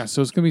series. Yeah,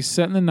 so it's going to be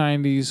set in the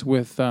 90s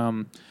with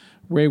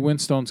Ray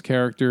Winstone's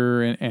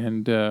character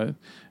and oh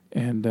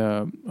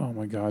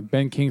my God,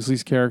 Ben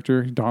Kingsley's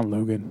character, Don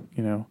Logan,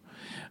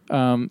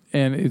 and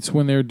it's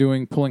when they're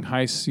pulling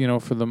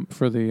heists,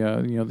 for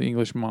the the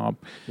English mob,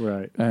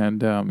 Right.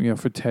 and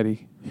for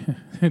Teddy,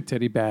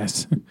 Teddy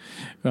Bass,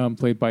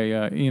 played by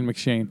Ian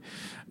McShane,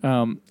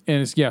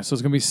 and so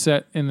it's gonna be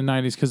set in the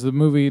 90s because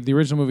the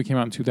original movie came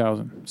out in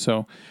 2000,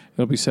 so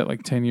it'll be set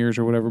like 10 years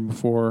or whatever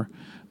before.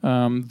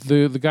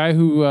 The guy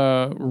who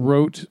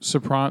wrote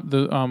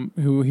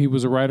who he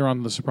was a writer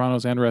on The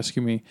Sopranos and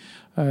Rescue Me,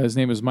 his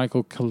name is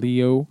Michael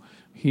Calillo.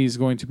 He's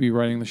going to be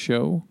writing the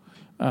show.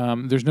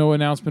 There's no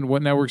announcement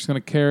what network's going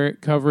to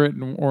cover it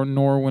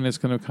nor when it's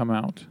going to come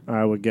out.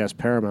 I would guess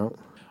Paramount.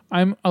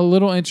 I'm a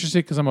little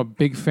interested because I'm a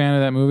big fan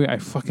of that movie. I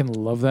fucking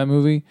love that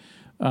movie.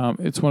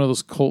 It's one of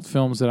those cult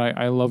films that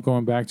I love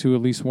going back to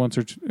at least once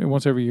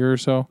every year or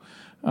so.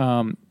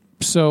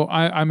 So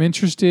I'm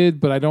interested,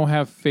 but I don't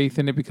have faith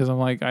in it because I'm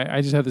like,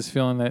 I just have this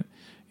feeling that,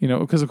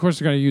 because of course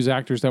they're going to use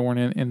actors that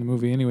weren't in the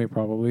movie anyway,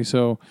 probably.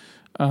 So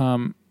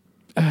I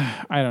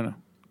don't know.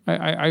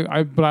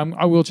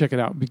 I will check it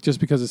out just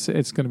because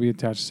it's going to be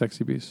attached to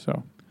Sexy Beast.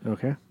 So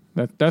Okay.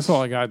 that's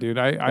all I got, dude.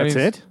 That's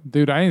it?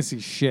 Dude, I didn't see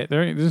shit.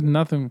 There's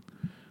nothing.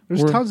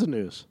 There's tons of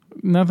news.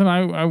 Nothing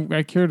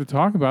I care to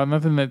talk about.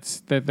 Nothing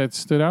that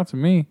stood out to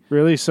me.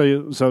 Really?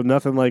 So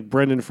nothing like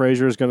Brendan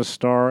Fraser is going to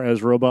star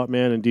as Robot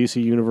Man in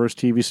DC Universe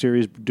TV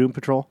series Doom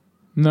Patrol?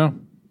 No,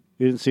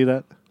 You didn't see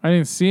that? I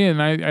didn't see it,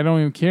 and I don't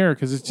even care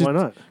because it's just Why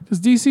not?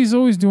 Because DC's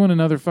always doing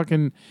another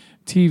fucking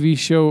TV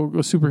show,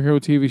 a superhero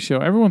TV show.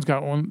 Everyone's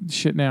got one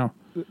shit now.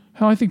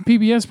 Hell, I think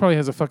PBS probably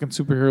has a fucking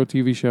superhero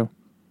TV show.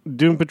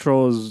 Doom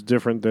Patrol is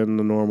different than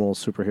the normal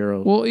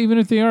superhero. Well, even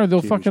if they are,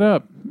 they'll TV fuck show. it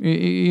up.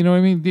 You know what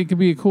I mean? It could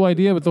be a cool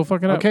idea, but they'll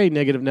fuck it up. Okay,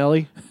 Negative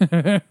Nelly.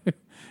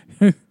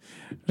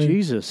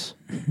 Jesus.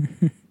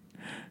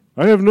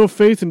 I have no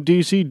faith in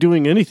DC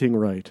doing anything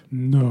right.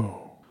 No.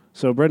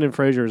 So Brendan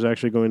Fraser is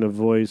actually going to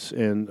voice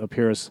and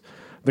appear as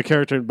the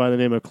character by the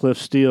name of Cliff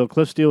Steele.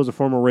 Cliff Steele is a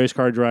former race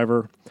car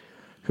driver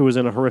who was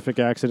in a horrific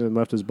accident and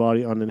left his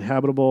body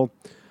uninhabitable.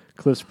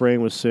 Cliff's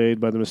brain was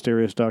saved by the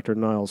mysterious Dr.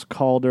 Niles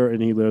Calder,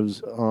 and he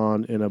lives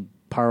on in a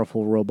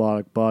powerful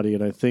robotic body.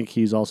 And I think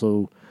he's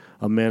also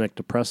a manic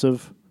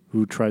depressive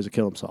who tries to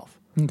kill himself.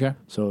 Okay.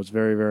 So it's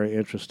very, very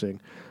interesting.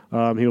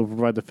 He will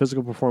provide the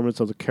physical performance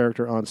of the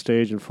character on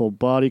stage in full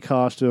body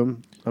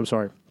costume. I'm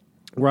sorry.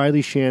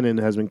 Riley Shannon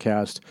has been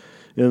cast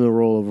in the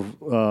role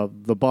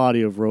of the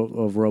body of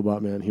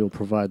Robot Man. He will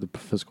provide the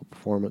physical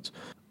performance.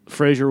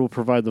 Fraser will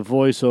provide the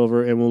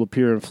voiceover and will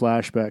appear in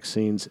flashback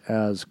scenes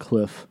as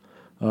Cliff.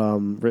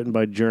 Written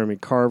by Jeremy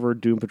Carver,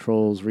 Doom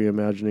Patrol's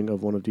reimagining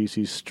of one of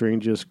DC's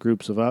strangest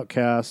groups of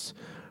outcasts.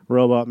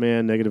 Robot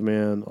Man, Negative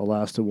Man,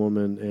 Elasta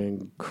Woman,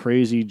 and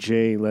Crazy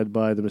Jane, led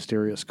by the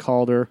mysterious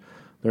Calder.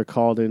 They're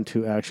called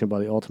into action by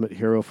the ultimate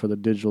hero for the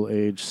digital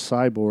age,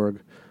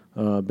 Cyborg.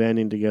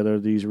 Banding together,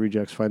 these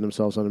rejects find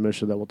themselves on a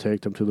mission that will take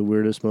them to the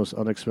weirdest, most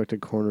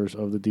unexpected corners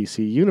of the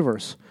DC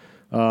universe.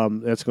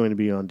 That's going to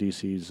be on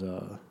DC's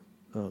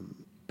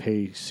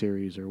pay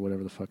series or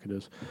whatever the fuck it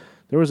is.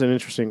 There was an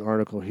interesting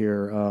article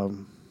here.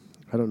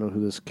 I don't know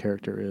who this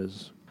character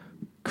is.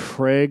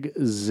 Craig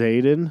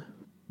Zaden.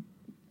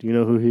 Do you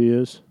know who he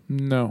is?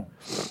 No.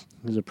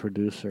 He's a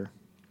producer.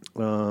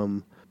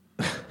 How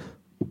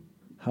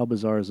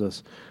bizarre is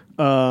this?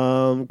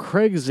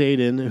 Craig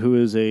Zaden, who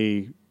is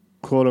a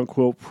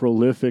quote-unquote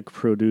prolific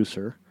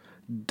producer,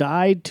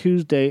 died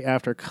Tuesday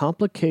after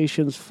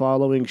complications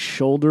following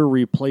shoulder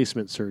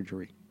replacement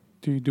surgery.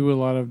 Do you do a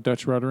lot of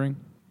Dutch ruddering?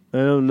 I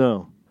don't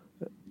know.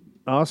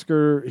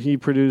 Oscar, he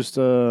produced,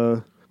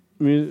 championing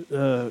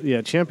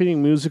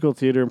musical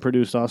theater and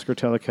produced Oscar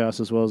telecasts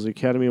as well as the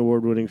Academy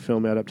Award-winning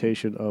film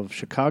adaptation of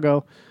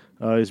Chicago.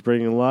 He's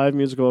bringing live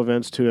musical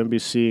events to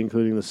NBC,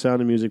 including The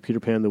Sound of Music, Peter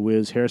Pan, The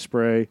Wiz,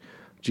 Hairspray,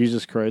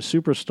 Jesus Christ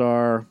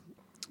Superstar.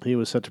 He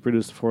was set to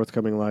produce the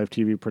forthcoming live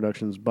TV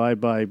productions Bye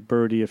Bye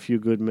Birdie, A Few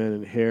Good Men,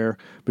 and Hair,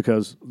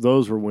 because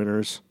those were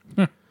winners.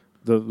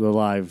 the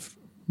live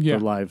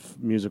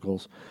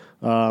musicals.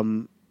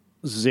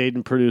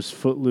 Zaden produced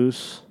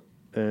Footloose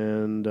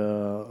and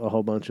a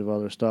whole bunch of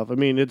other stuff. I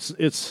mean,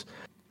 it's.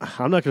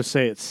 I'm not going to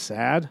say it's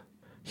sad.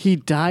 He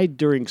died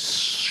during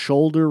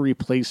shoulder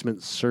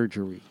replacement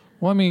surgery.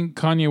 Well, I mean,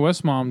 Kanye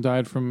West's mom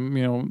died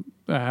from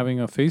having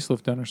a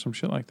facelift done or some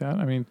shit like that.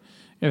 I mean,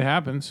 it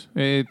happens.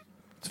 It's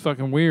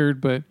fucking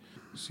weird, but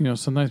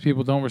sometimes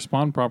people don't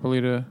respond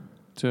properly to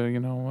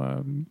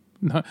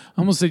I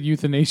almost said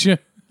euthanasia.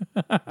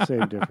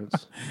 Same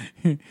difference.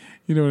 You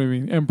know what I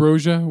mean?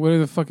 Ambrosia. What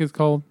the fuck is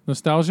called?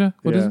 Nostalgia?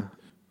 What is it?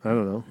 I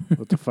don't know.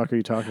 What the fuck are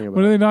you talking about?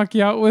 What do they knock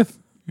you out with?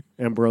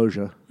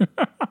 Ambrosia.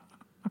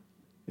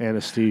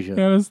 Anesthesia.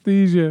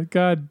 Anesthesia.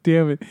 God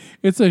damn it.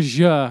 It's a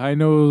ja. I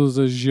know it was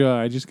a ja.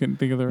 I just couldn't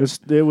think of the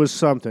rest. It was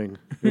something.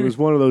 It was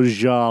one of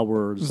those ja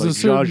words,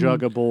 like Ja Ja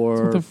Gabor.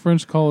 That's what the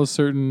French call a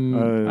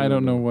certain, I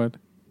don't know what.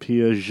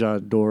 Pia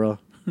Jadora.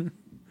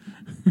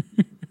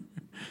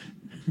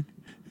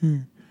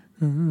 I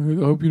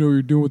hope you know what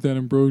you're doing with that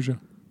ambrosia.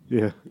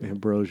 Yeah,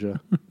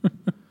 ambrosia.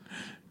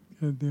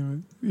 God damn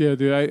it. Yeah,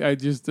 dude, I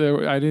just,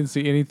 I didn't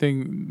see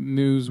anything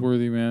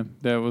newsworthy, man,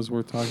 that was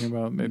worth talking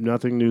about.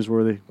 Nothing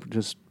newsworthy.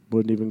 Just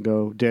wouldn't even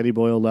go. Danny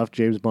Boyle left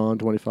James Bond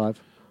 25.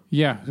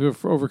 Yeah,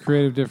 over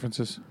creative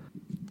differences.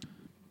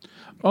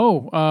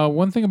 Oh,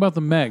 one thing about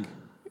the Meg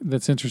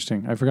that's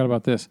interesting. I forgot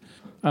about this.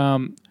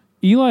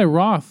 Eli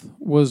Roth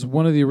was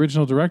one of the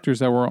original directors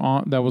that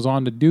was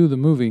on to do the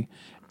movie,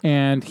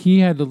 and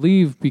he had to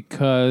leave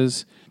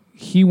because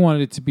he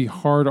wanted it to be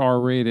hard R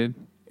rated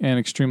and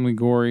extremely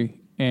gory,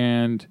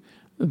 and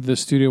the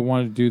studio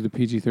wanted to do the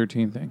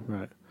PG-13 thing.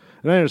 Right,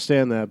 and I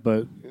understand that,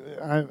 but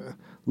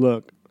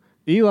look,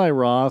 Eli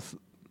Roth,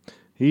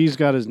 he's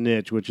got his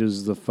niche, which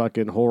is the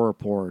fucking horror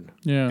porn.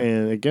 Yeah,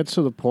 and it gets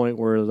to the point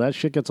where that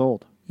shit gets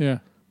old. Yeah,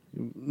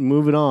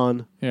 moving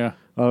on. Yeah.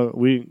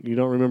 You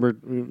don't remember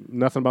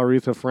nothing about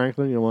Aretha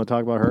Franklin? You don't want to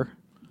talk about her?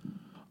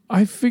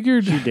 I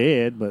figured she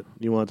did, but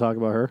you want to talk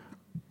about her?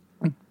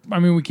 I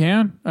mean, we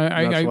can.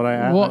 That's what I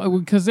asked. Well,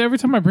 because every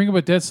time I bring up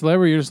a dead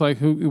celebrity, you're just like,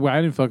 "Who? Well,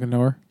 I didn't fucking know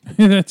her."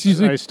 That's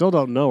usually. I still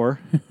don't know her.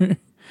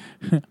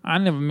 I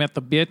never met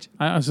the bitch.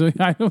 I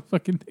don't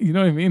fucking. You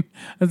know what I mean?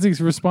 That's the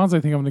response I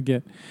think I'm gonna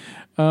get.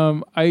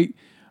 I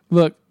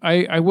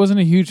wasn't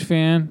a huge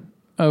fan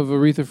of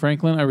Aretha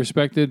Franklin. I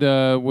respected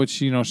what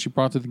she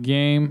brought to the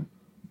game.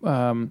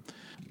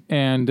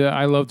 And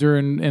I loved her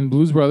in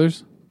Blues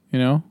Brothers. You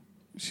know,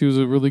 she was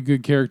a really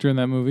good character in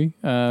that movie.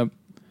 There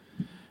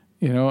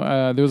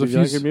was a few.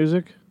 Like her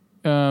music?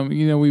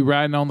 We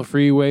riding on the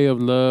freeway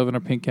of love in our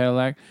pink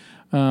Cadillac.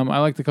 I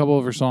liked a couple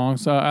of her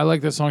songs. I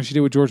liked that song she did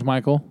with George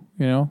Michael.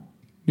 Knew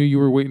you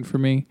were waiting for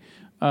me.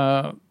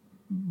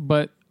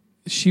 But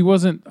she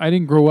wasn't. I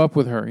didn't grow up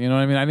with her. You know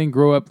what I mean? I didn't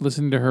grow up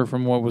listening to her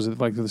from what was it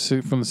like from the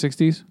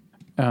 60s.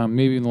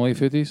 Maybe in the late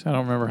 50s. I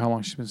don't remember how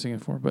long she's been singing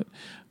for, but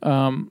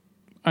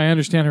I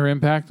understand her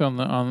impact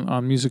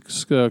on music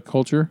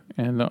culture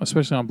and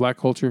especially on black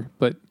culture.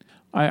 But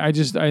I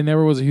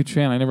never was a huge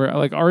fan. I never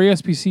like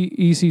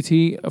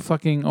R-E-S-P-C-E-C-T.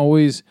 Fucking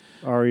always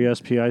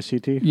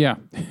R-E-S-P-I-C-T. Yeah,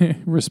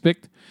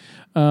 respect.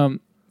 That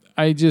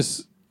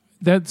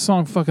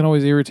song fucking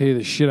always irritated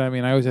the shit out of me,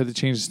 and I always had to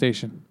change the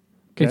station.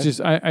 Okay. It's just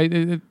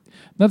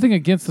nothing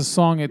against the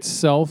song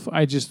itself.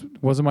 I just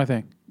wasn't my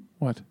thing.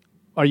 What?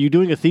 Are you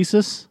doing a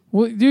thesis?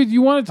 Well, dude,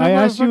 you want to talk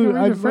about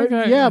Aretha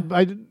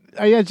Franklin?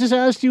 I just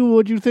asked you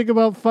what you think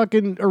about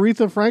fucking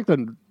Aretha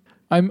Franklin.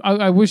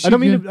 I wish. I don't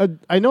mean.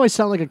 I know I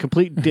sound like a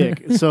complete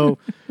dick. So,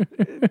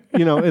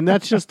 and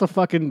that's just the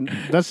fucking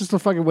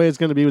way it's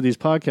going to be with these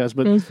podcasts.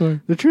 But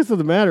the truth of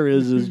the matter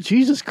is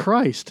Jesus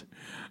Christ.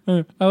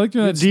 I like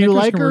that. Do you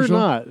like her or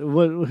not?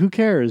 Who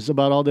cares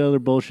about all the other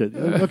bullshit?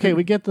 Okay,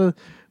 we get the.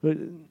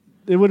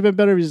 It would have been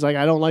better if he's like,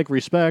 I don't like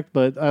Respect,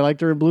 but I liked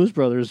her in Blues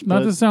Brothers. Not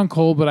to sound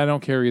cold, but I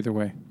don't care either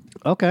way.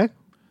 Okay.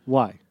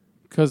 Why?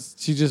 Because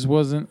she just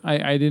wasn't.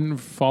 I didn't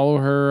follow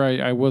her.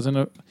 I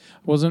wasn't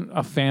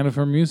a fan of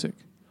her music.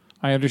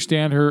 I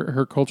understand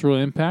her cultural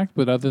impact,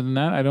 but other than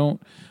that,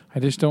 I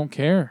just don't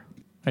care.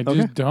 I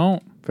just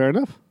don't. Fair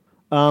enough.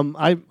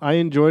 I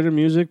enjoyed her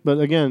music, but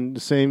again, the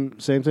same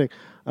thing.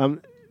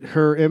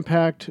 Her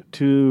impact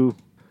to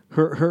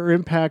her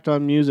impact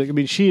on music. I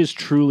mean, she is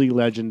truly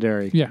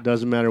legendary. Yeah.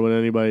 Doesn't matter what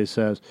anybody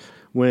says.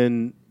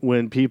 When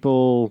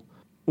people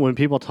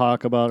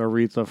talk about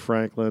Aretha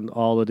Franklin,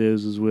 all it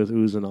is with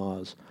oohs and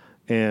ahs,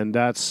 and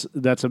that's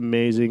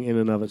amazing in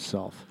and of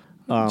itself.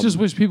 Just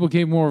wish people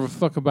gave more of a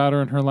fuck about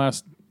her in her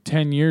last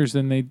 10 years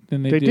than they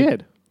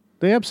did.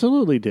 They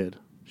absolutely did.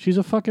 She's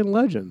a fucking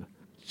legend.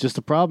 Just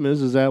the problem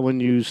is that when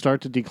you start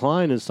to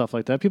decline and stuff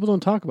like that, people don't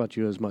talk about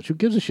you as much. Who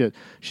gives a shit?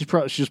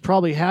 She's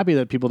probably happy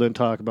that people didn't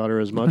talk about her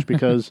as much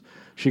because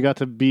she got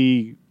to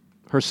be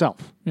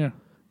herself. Yeah.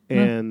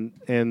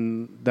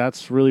 And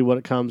that's really what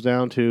it comes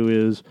down to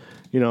is,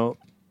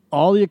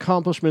 all the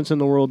accomplishments in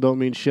the world don't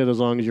mean shit as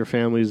long as your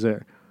family's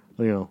there.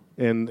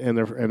 And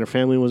her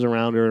family was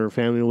around her, her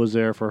family was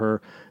there for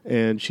her,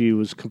 and she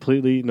was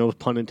completely, no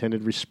pun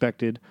intended,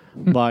 respected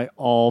by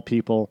all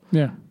people,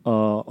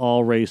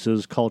 all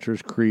races,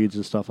 cultures, creeds,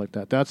 and stuff like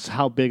that. That's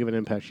how big of an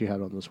impact she had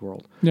on this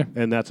world. Yeah.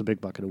 And that's a big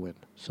bucket of win.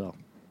 So,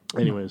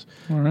 anyways,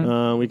 all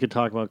right. We could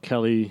talk about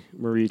Kelly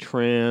Marie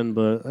Tran,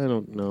 but I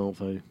don't know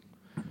if I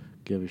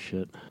give a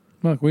shit.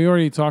 Look, we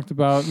already talked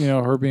about,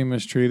 her being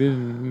mistreated,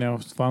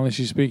 and finally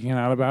she's speaking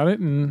out about it,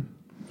 and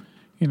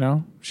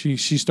she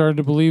started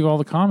to believe all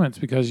the comments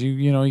because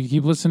you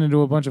keep listening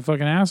to a bunch of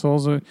fucking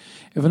assholes. If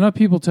enough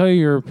people tell you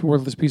you're a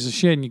worthless piece of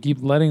shit and you keep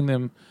letting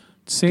them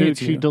say it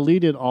to you. She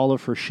deleted all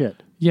of her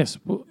shit. Yes.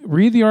 Well,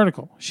 read the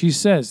article. She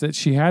says that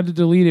she had to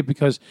delete it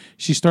because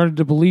she started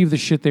to believe the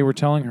shit they were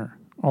telling her,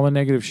 all the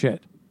negative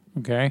shit.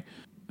 Okay?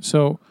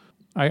 So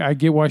I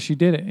get why she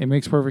did it. It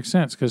makes perfect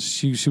sense because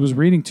she was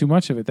reading too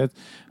much of it.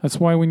 That's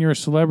why when you're a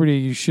celebrity,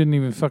 you shouldn't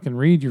even fucking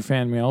read your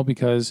fan mail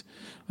because,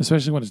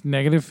 especially when it's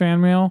negative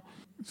fan mail,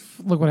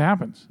 look what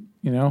happens.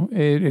 You know,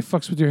 it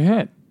fucks with your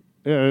head.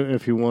 Yeah,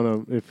 if you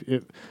want to,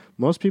 if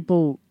most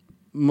people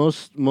will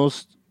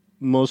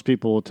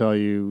tell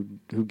you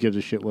who gives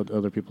a shit what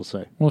other people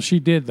say. Well, she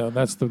did though.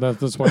 That's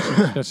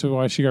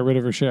why she got rid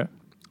of her shit.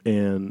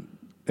 And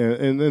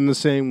the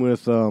same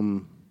with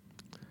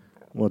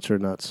what's her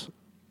nuts.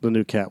 The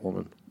new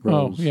Catwoman.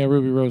 Rose. Oh, yeah,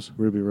 Ruby Rose.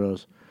 Ruby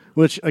Rose.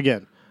 Which,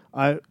 again,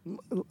 I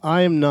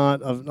am not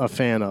a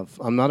fan of.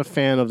 I'm not a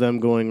fan of them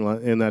going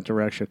in that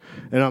direction.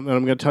 And I'm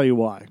going to tell you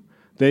why.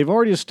 They've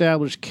already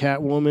established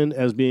Catwoman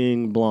as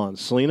being blonde.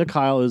 Selena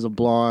Kyle is a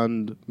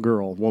blonde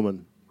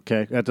woman.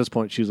 Okay? At this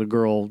point, she's a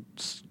girl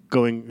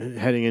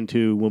heading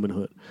into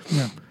womanhood.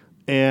 Yeah.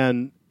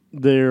 And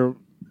they're,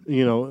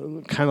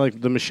 kind of like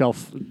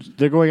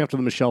they're going after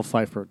the Michelle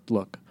Pfeiffer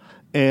look.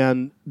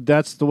 And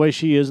that's the way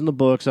she is in the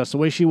books. That's the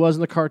way she was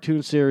in the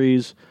cartoon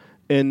series.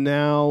 And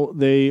now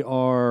they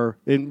are,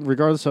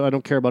 regardless of, I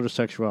don't care about her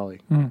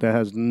sexuality. That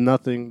has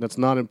nothing, that's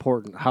not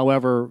important.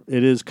 However,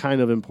 it is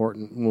kind of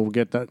important. We'll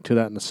get to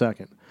that in a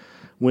second.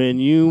 When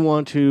you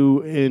want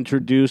to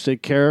introduce a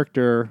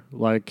character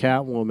like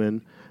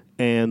Catwoman,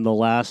 and the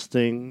last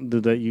thing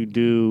that you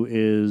do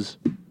is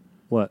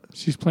what?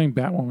 She's playing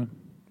Batwoman.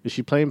 Is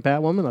she playing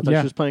Batwoman? I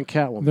thought she was playing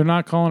Catwoman. They're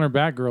not calling her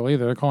Batgirl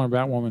either. They're calling her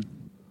Batwoman.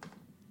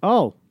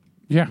 Oh.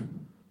 Yeah.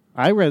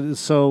 I read it,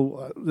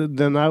 so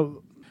then I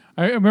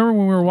remember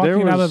when we were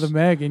walking out of the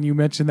Meg and you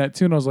mentioned that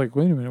too, and I was like,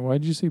 wait a minute, why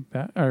did you say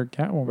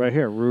Catwoman? Right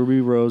here, Ruby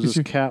Rose is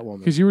Catwoman.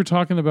 Because you were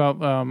talking about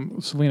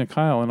Selena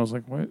Kyle, and I was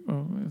like, what?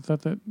 Oh, is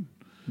that?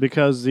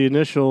 Because the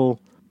initial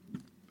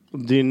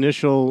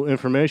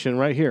information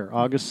right here,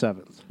 August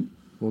 7th.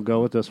 We'll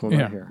go with this one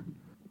right here.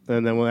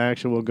 And then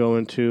we'll go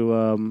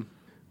into,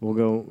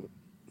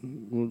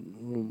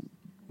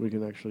 we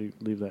can actually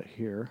leave that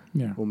here.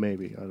 Yeah. Well,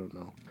 maybe. I don't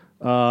know.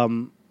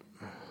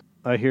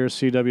 I hear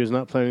CW is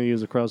not planning to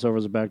use the crossover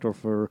as a backdoor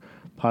for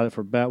pilot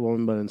for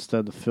Batwoman, but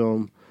instead the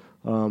film.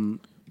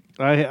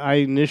 I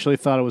initially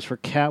thought it was for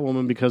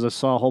Catwoman because I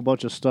saw a whole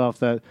bunch of stuff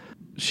that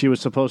she was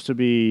supposed to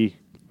be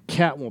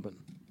Catwoman,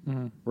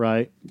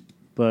 right?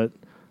 But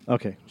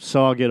okay,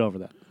 so I'll get over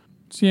that.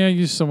 So yeah,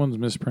 use someone's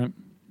misprint.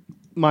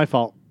 My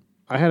fault.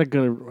 I had a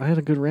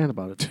good rant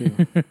about it too.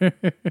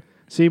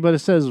 See, but it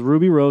says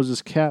Ruby Rose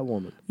is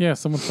Catwoman. Yeah,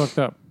 someone fucked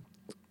up.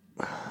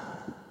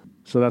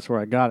 So that's where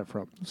I got it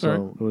from. Sorry.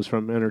 So it was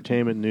from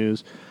Entertainment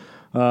News.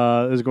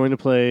 Is going to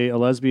play a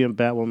lesbian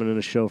Batwoman in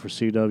a show for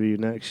CW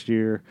next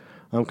year.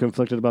 I'm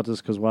conflicted about this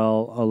because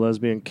while a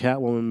lesbian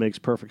Catwoman makes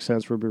perfect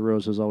sense, Ruby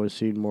Rose has always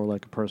seemed more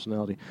like a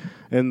personality.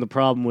 And the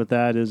problem with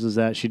that is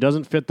that she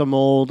doesn't fit the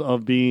mold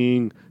of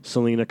being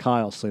Selena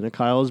Kyle. Selena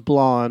Kyle is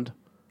blonde.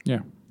 Yeah.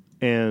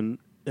 And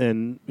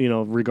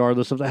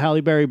regardless of the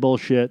Halle Berry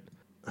bullshit,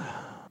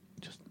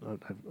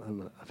 I've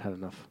had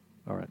enough.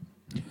 All right.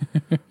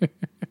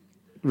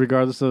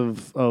 Regardless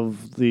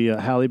of the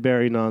Halle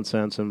Berry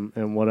nonsense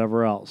and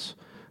whatever else,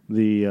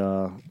 the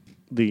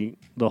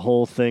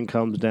whole thing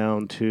comes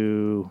down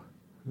to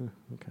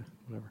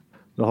whatever.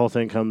 The whole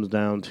thing comes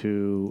down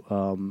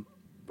to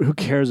who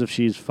cares if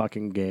she's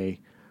fucking gay?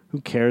 Who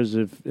cares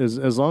if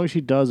as long as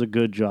she does a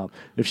good job?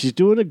 If she's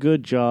doing a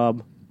good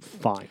job,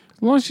 fine.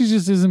 As long as she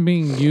just isn't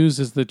being used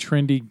as the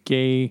trendy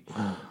gay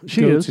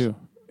she go-to. is.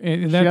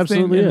 And she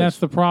absolutely is. And that's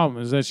the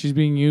problem, is that she's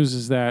being used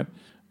as that.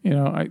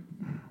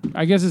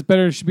 I guess it's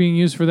better she's being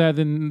used for that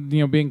than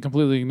being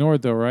completely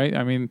ignored, though, right?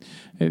 I mean,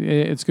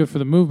 it's good for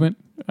the movement.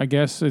 I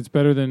guess it's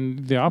better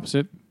than the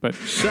opposite. But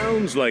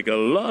sounds like a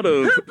lot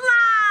of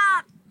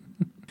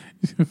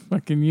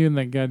fucking you and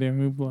that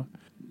goddamn hoopla.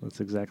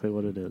 That's exactly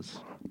what it is.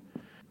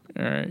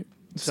 All right.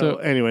 So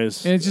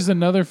anyways, and it's just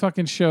another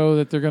fucking show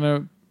that they're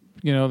gonna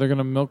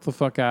milk the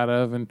fuck out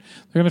of, and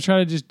they're gonna try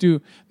to just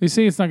do. They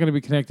say it's not gonna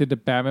be connected to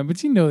Batman, but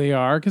they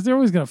are, because they're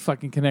always gonna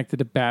fucking connect it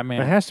to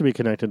Batman. It has to be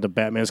connected to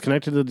Batman. It's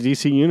connected to the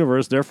DC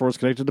universe, therefore it's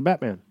connected to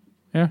Batman.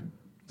 Yeah.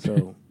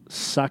 So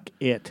suck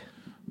it.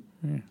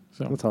 Yeah.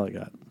 So that's all I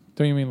got.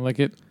 Don't you mean lick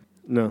it?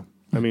 No,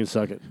 I mean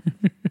suck it.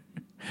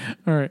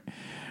 All right.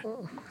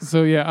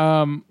 So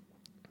yeah.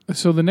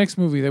 So the next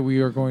movie that we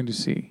are going to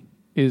see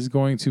is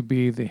going to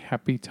be the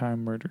Happy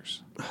Time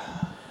Murders,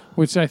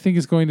 which I think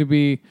is going to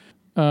be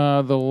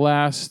the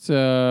last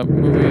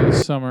movie of the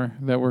summer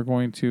that we're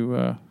going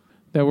to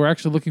that we're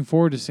actually looking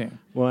forward to seeing.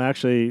 Well,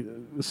 actually,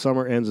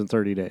 summer ends in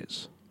 30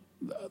 days.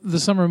 The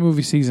summer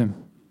movie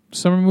season.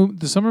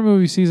 The summer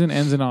movie season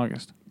ends in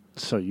August.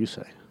 So you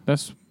say.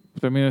 That's.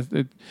 I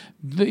mean,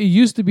 it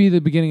used to be the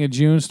beginning of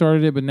June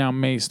started it, but now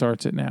May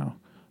starts it now.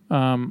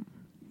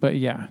 But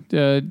yeah,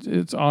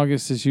 it's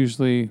August is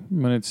usually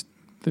when it's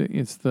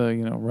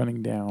the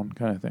running down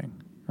kind of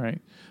thing, right?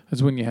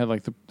 That's when you had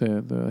like the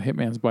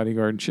Hitman's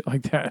Bodyguard and shit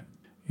like that,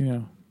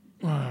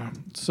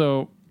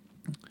 So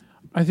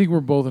I think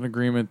we're both in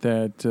agreement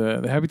that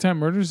the Happy Time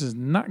Murders is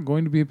not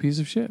going to be a piece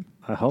of shit.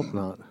 I hope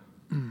not.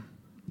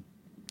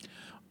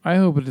 I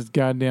hope it is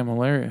goddamn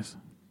hilarious.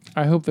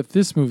 I hope that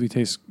this movie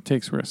takes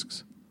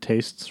risks.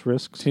 Tastes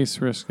risks?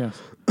 Tastes risks, yes.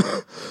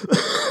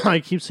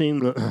 I keep seeing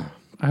the...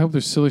 I hope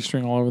there's silly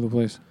string all over the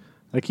place.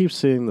 I keep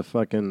seeing the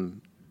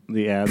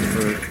ads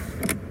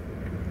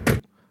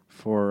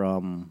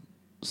for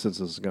since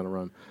this is gonna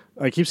run.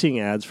 I keep seeing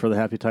ads for the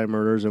Happy Time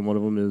Murders, and one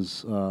of them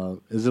is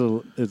the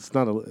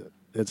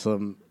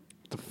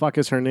fuck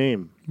is her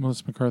name?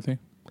 Melissa McCarthy.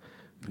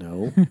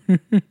 No.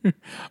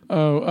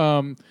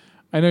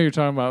 I know you're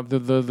talking about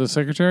the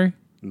secretary.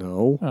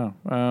 No.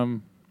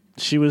 Oh,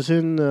 she was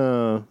in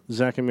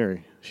Zack and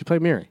Mary. She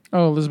played Mary.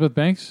 Oh, Elizabeth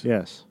Banks.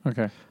 Yes.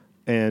 Okay.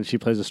 And she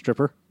plays a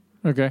stripper.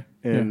 Okay.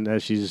 And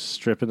as she's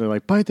stripping, they're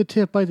like, bite the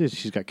tip, bite it.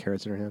 She's got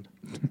carrots in her hand.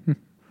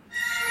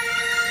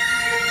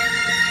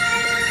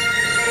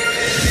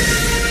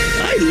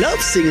 I love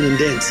singing and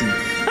dancing.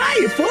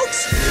 Hi,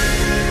 folks.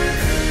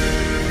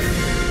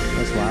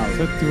 That's loud. Is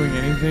that doing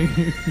anything?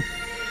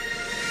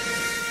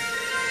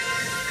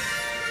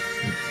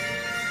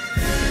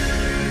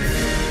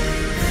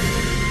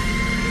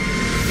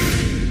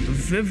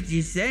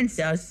 50 cents,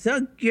 I'll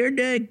suck your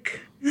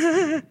dick.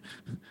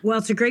 Well,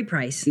 it's a great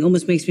price. It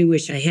almost makes me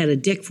wish I had a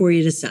dick for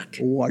you to suck.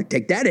 Oh, I'll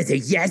take that as a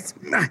yes.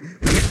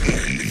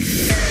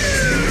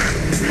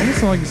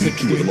 Almost like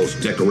it's Two of the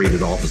most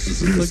decorated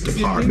offices in this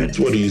department.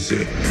 What do you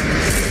say?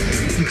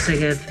 Looks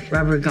like a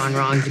robbery gone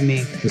wrong to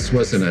me. This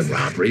wasn't a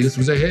robbery. This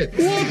was a hit.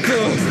 What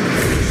the?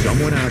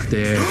 Someone out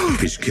there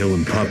is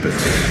killing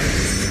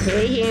puppets.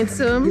 Hey,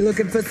 handsome. You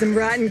looking for some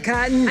rotten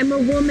cotton? I'm a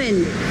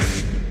woman.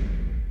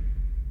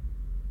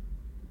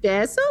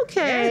 That's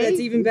okay. Yeah, that's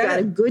even better. Got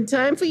a good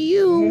time for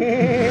you.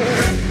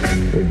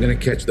 We're gonna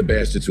catch the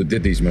bastards who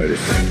did these murders.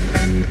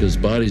 Because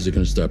bodies are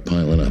gonna start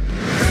piling up.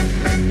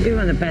 You're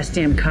one of the best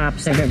damn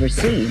cops I've ever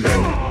seen.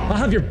 I'll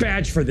have your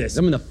badge for this.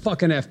 I'm in the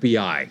fucking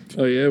FBI.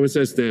 Oh yeah, what's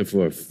that stand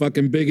for?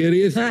 Fucking big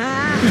idiot? Cop,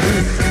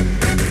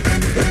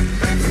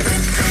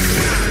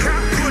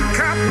 good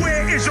cop,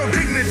 where is your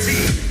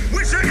dignity?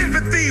 Where's your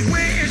empathy?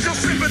 Where is your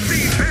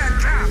sympathy?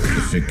 Bad cop.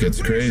 If it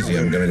gets crazy,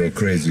 I'm gonna go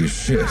crazy as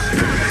shit.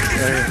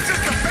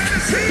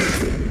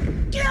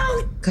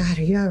 God,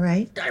 are you all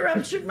right? I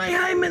ruptured my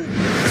hymen.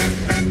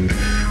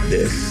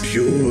 This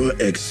pure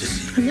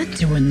ecstasy. I'm not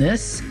doing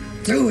this.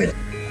 Do it.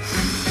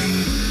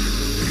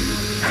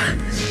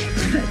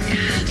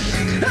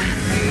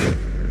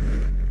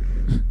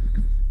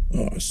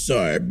 Oh,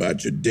 sorry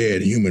about your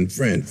dead human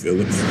friend,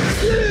 Phillips.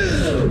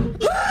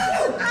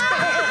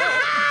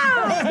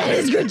 That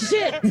is good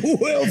shit.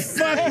 Well,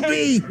 fuck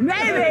me.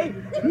 Maybe.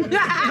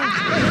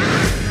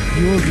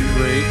 You will be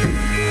great.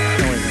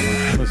 Oh,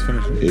 wait, let's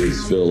finish it.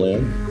 Is Phil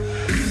in?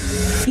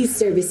 He's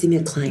servicing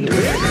a client.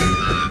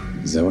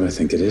 Is that what I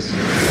think it is?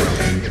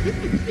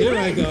 Here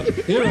I go.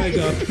 Here I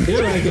go.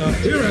 Here I go.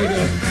 Here I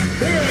go.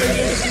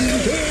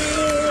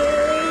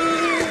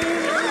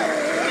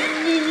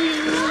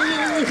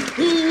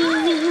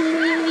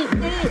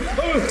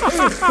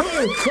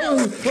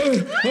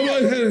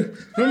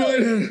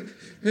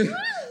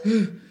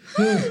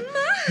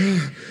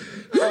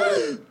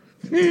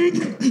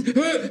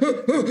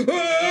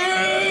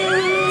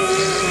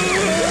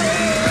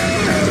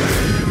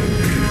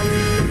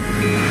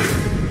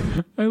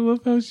 I love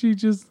how she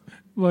just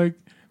like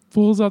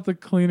pulls out the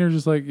cleaner,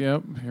 just like,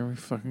 yep, here we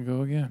fucking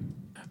go again.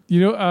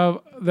 You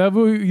know, that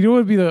movie. You know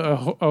what would be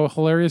a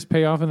hilarious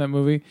payoff in that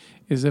movie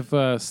is if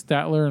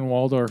Statler and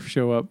Waldorf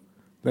show up.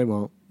 They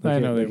won't. I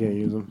know they can't won't.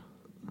 use them.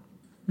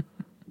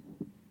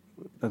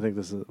 I think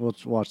this is. We'll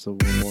watch the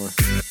one more.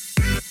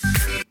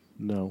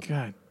 No.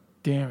 God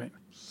damn it,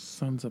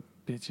 sons of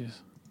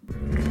bitches.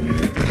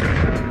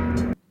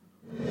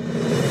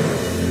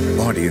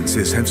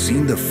 Audiences have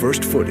seen the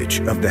first footage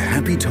of the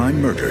Happy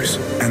Time Murders,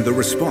 and the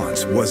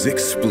response was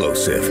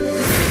explosive. You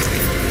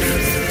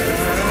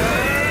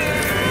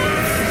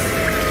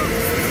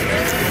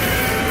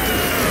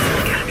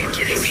gotta be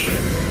kidding me.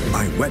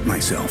 I wet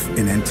myself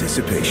in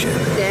anticipation.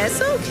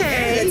 That's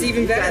okay. That's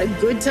even better. Got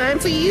a good time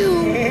for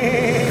you.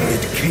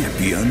 It can't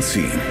be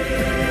unseen.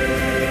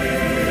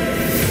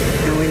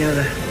 Now we know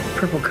the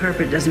purple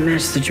carpet doesn't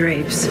match the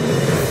drapes.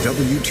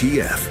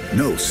 WTF?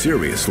 No,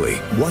 seriously.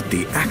 What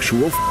the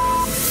actual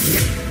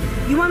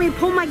You want me to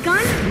pull my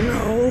gun?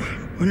 No,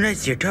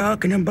 unless you're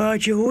talking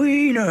about your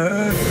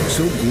wiener.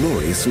 So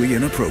gloriously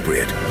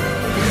inappropriate.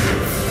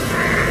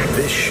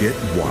 This shit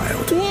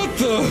wild. What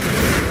the?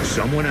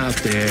 Someone out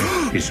there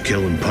is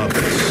killing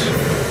puppets.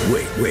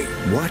 Wait,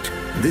 what?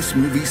 This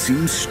movie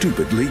seems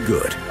stupidly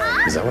good.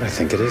 Is that what I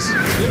think it is?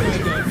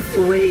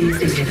 Wait a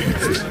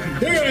minute.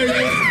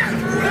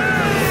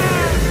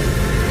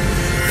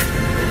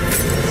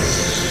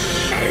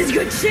 That is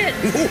good shit.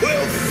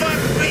 Well, fuck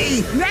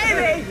me.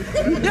 Maybe.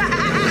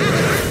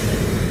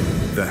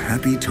 The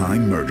Happy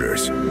Time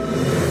Murders.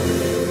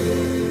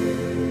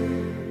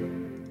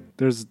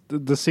 There's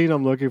the scene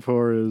I'm looking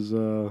for is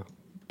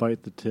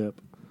bite the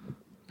tip.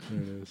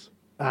 There it is.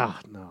 Ah,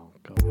 no,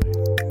 go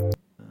away.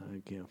 I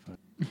can't find.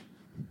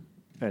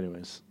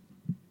 Anyways,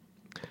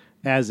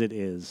 as it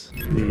is,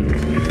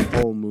 the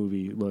whole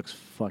movie looks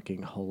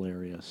fucking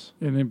hilarious.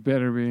 And it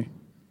better be.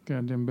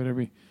 Goddamn better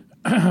be.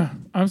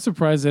 I'm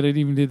surprised that it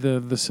even did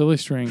the silly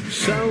string.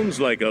 Sounds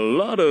like a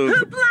lot of...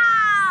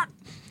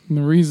 And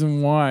the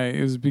reason why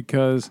is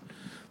because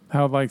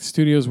how like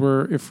studios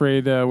were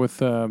afraid with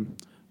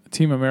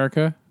Team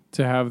America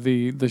to have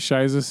the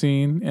Shiza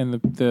scene and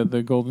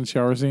the golden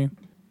shower scene,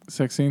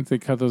 sex scenes. They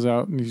cut those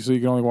out, and so you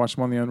can only watch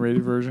them on the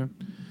unrated version.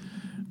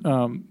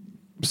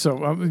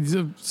 So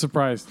I'm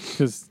surprised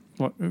because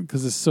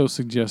it's so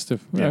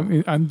suggestive. Yeah. I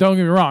mean, don't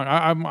get me wrong.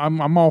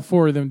 I'm all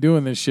for them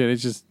doing this shit.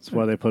 It's just That's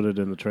why they put it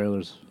in the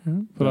trailers.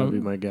 Yeah, that would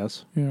be my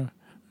guess. Yeah.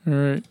 All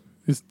right.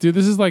 This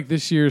is like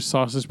this year's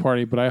Sausage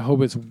Party, but I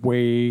hope it's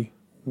way,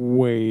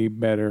 way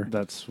better.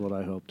 That's what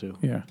I hope too.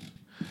 Yeah.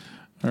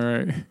 All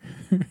right.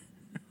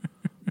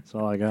 That's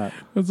all I got.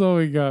 That's all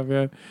we got,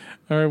 man.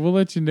 All right, we'll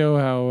let you know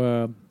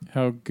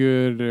how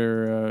good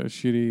or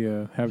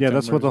shitty. Yeah,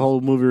 that's what the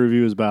whole movie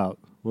review is about.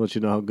 We'll let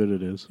you know how good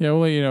it is. Yeah,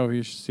 we'll let you know if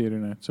you should see it or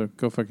not. So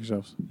go fuck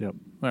yourselves. Yep.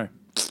 All right.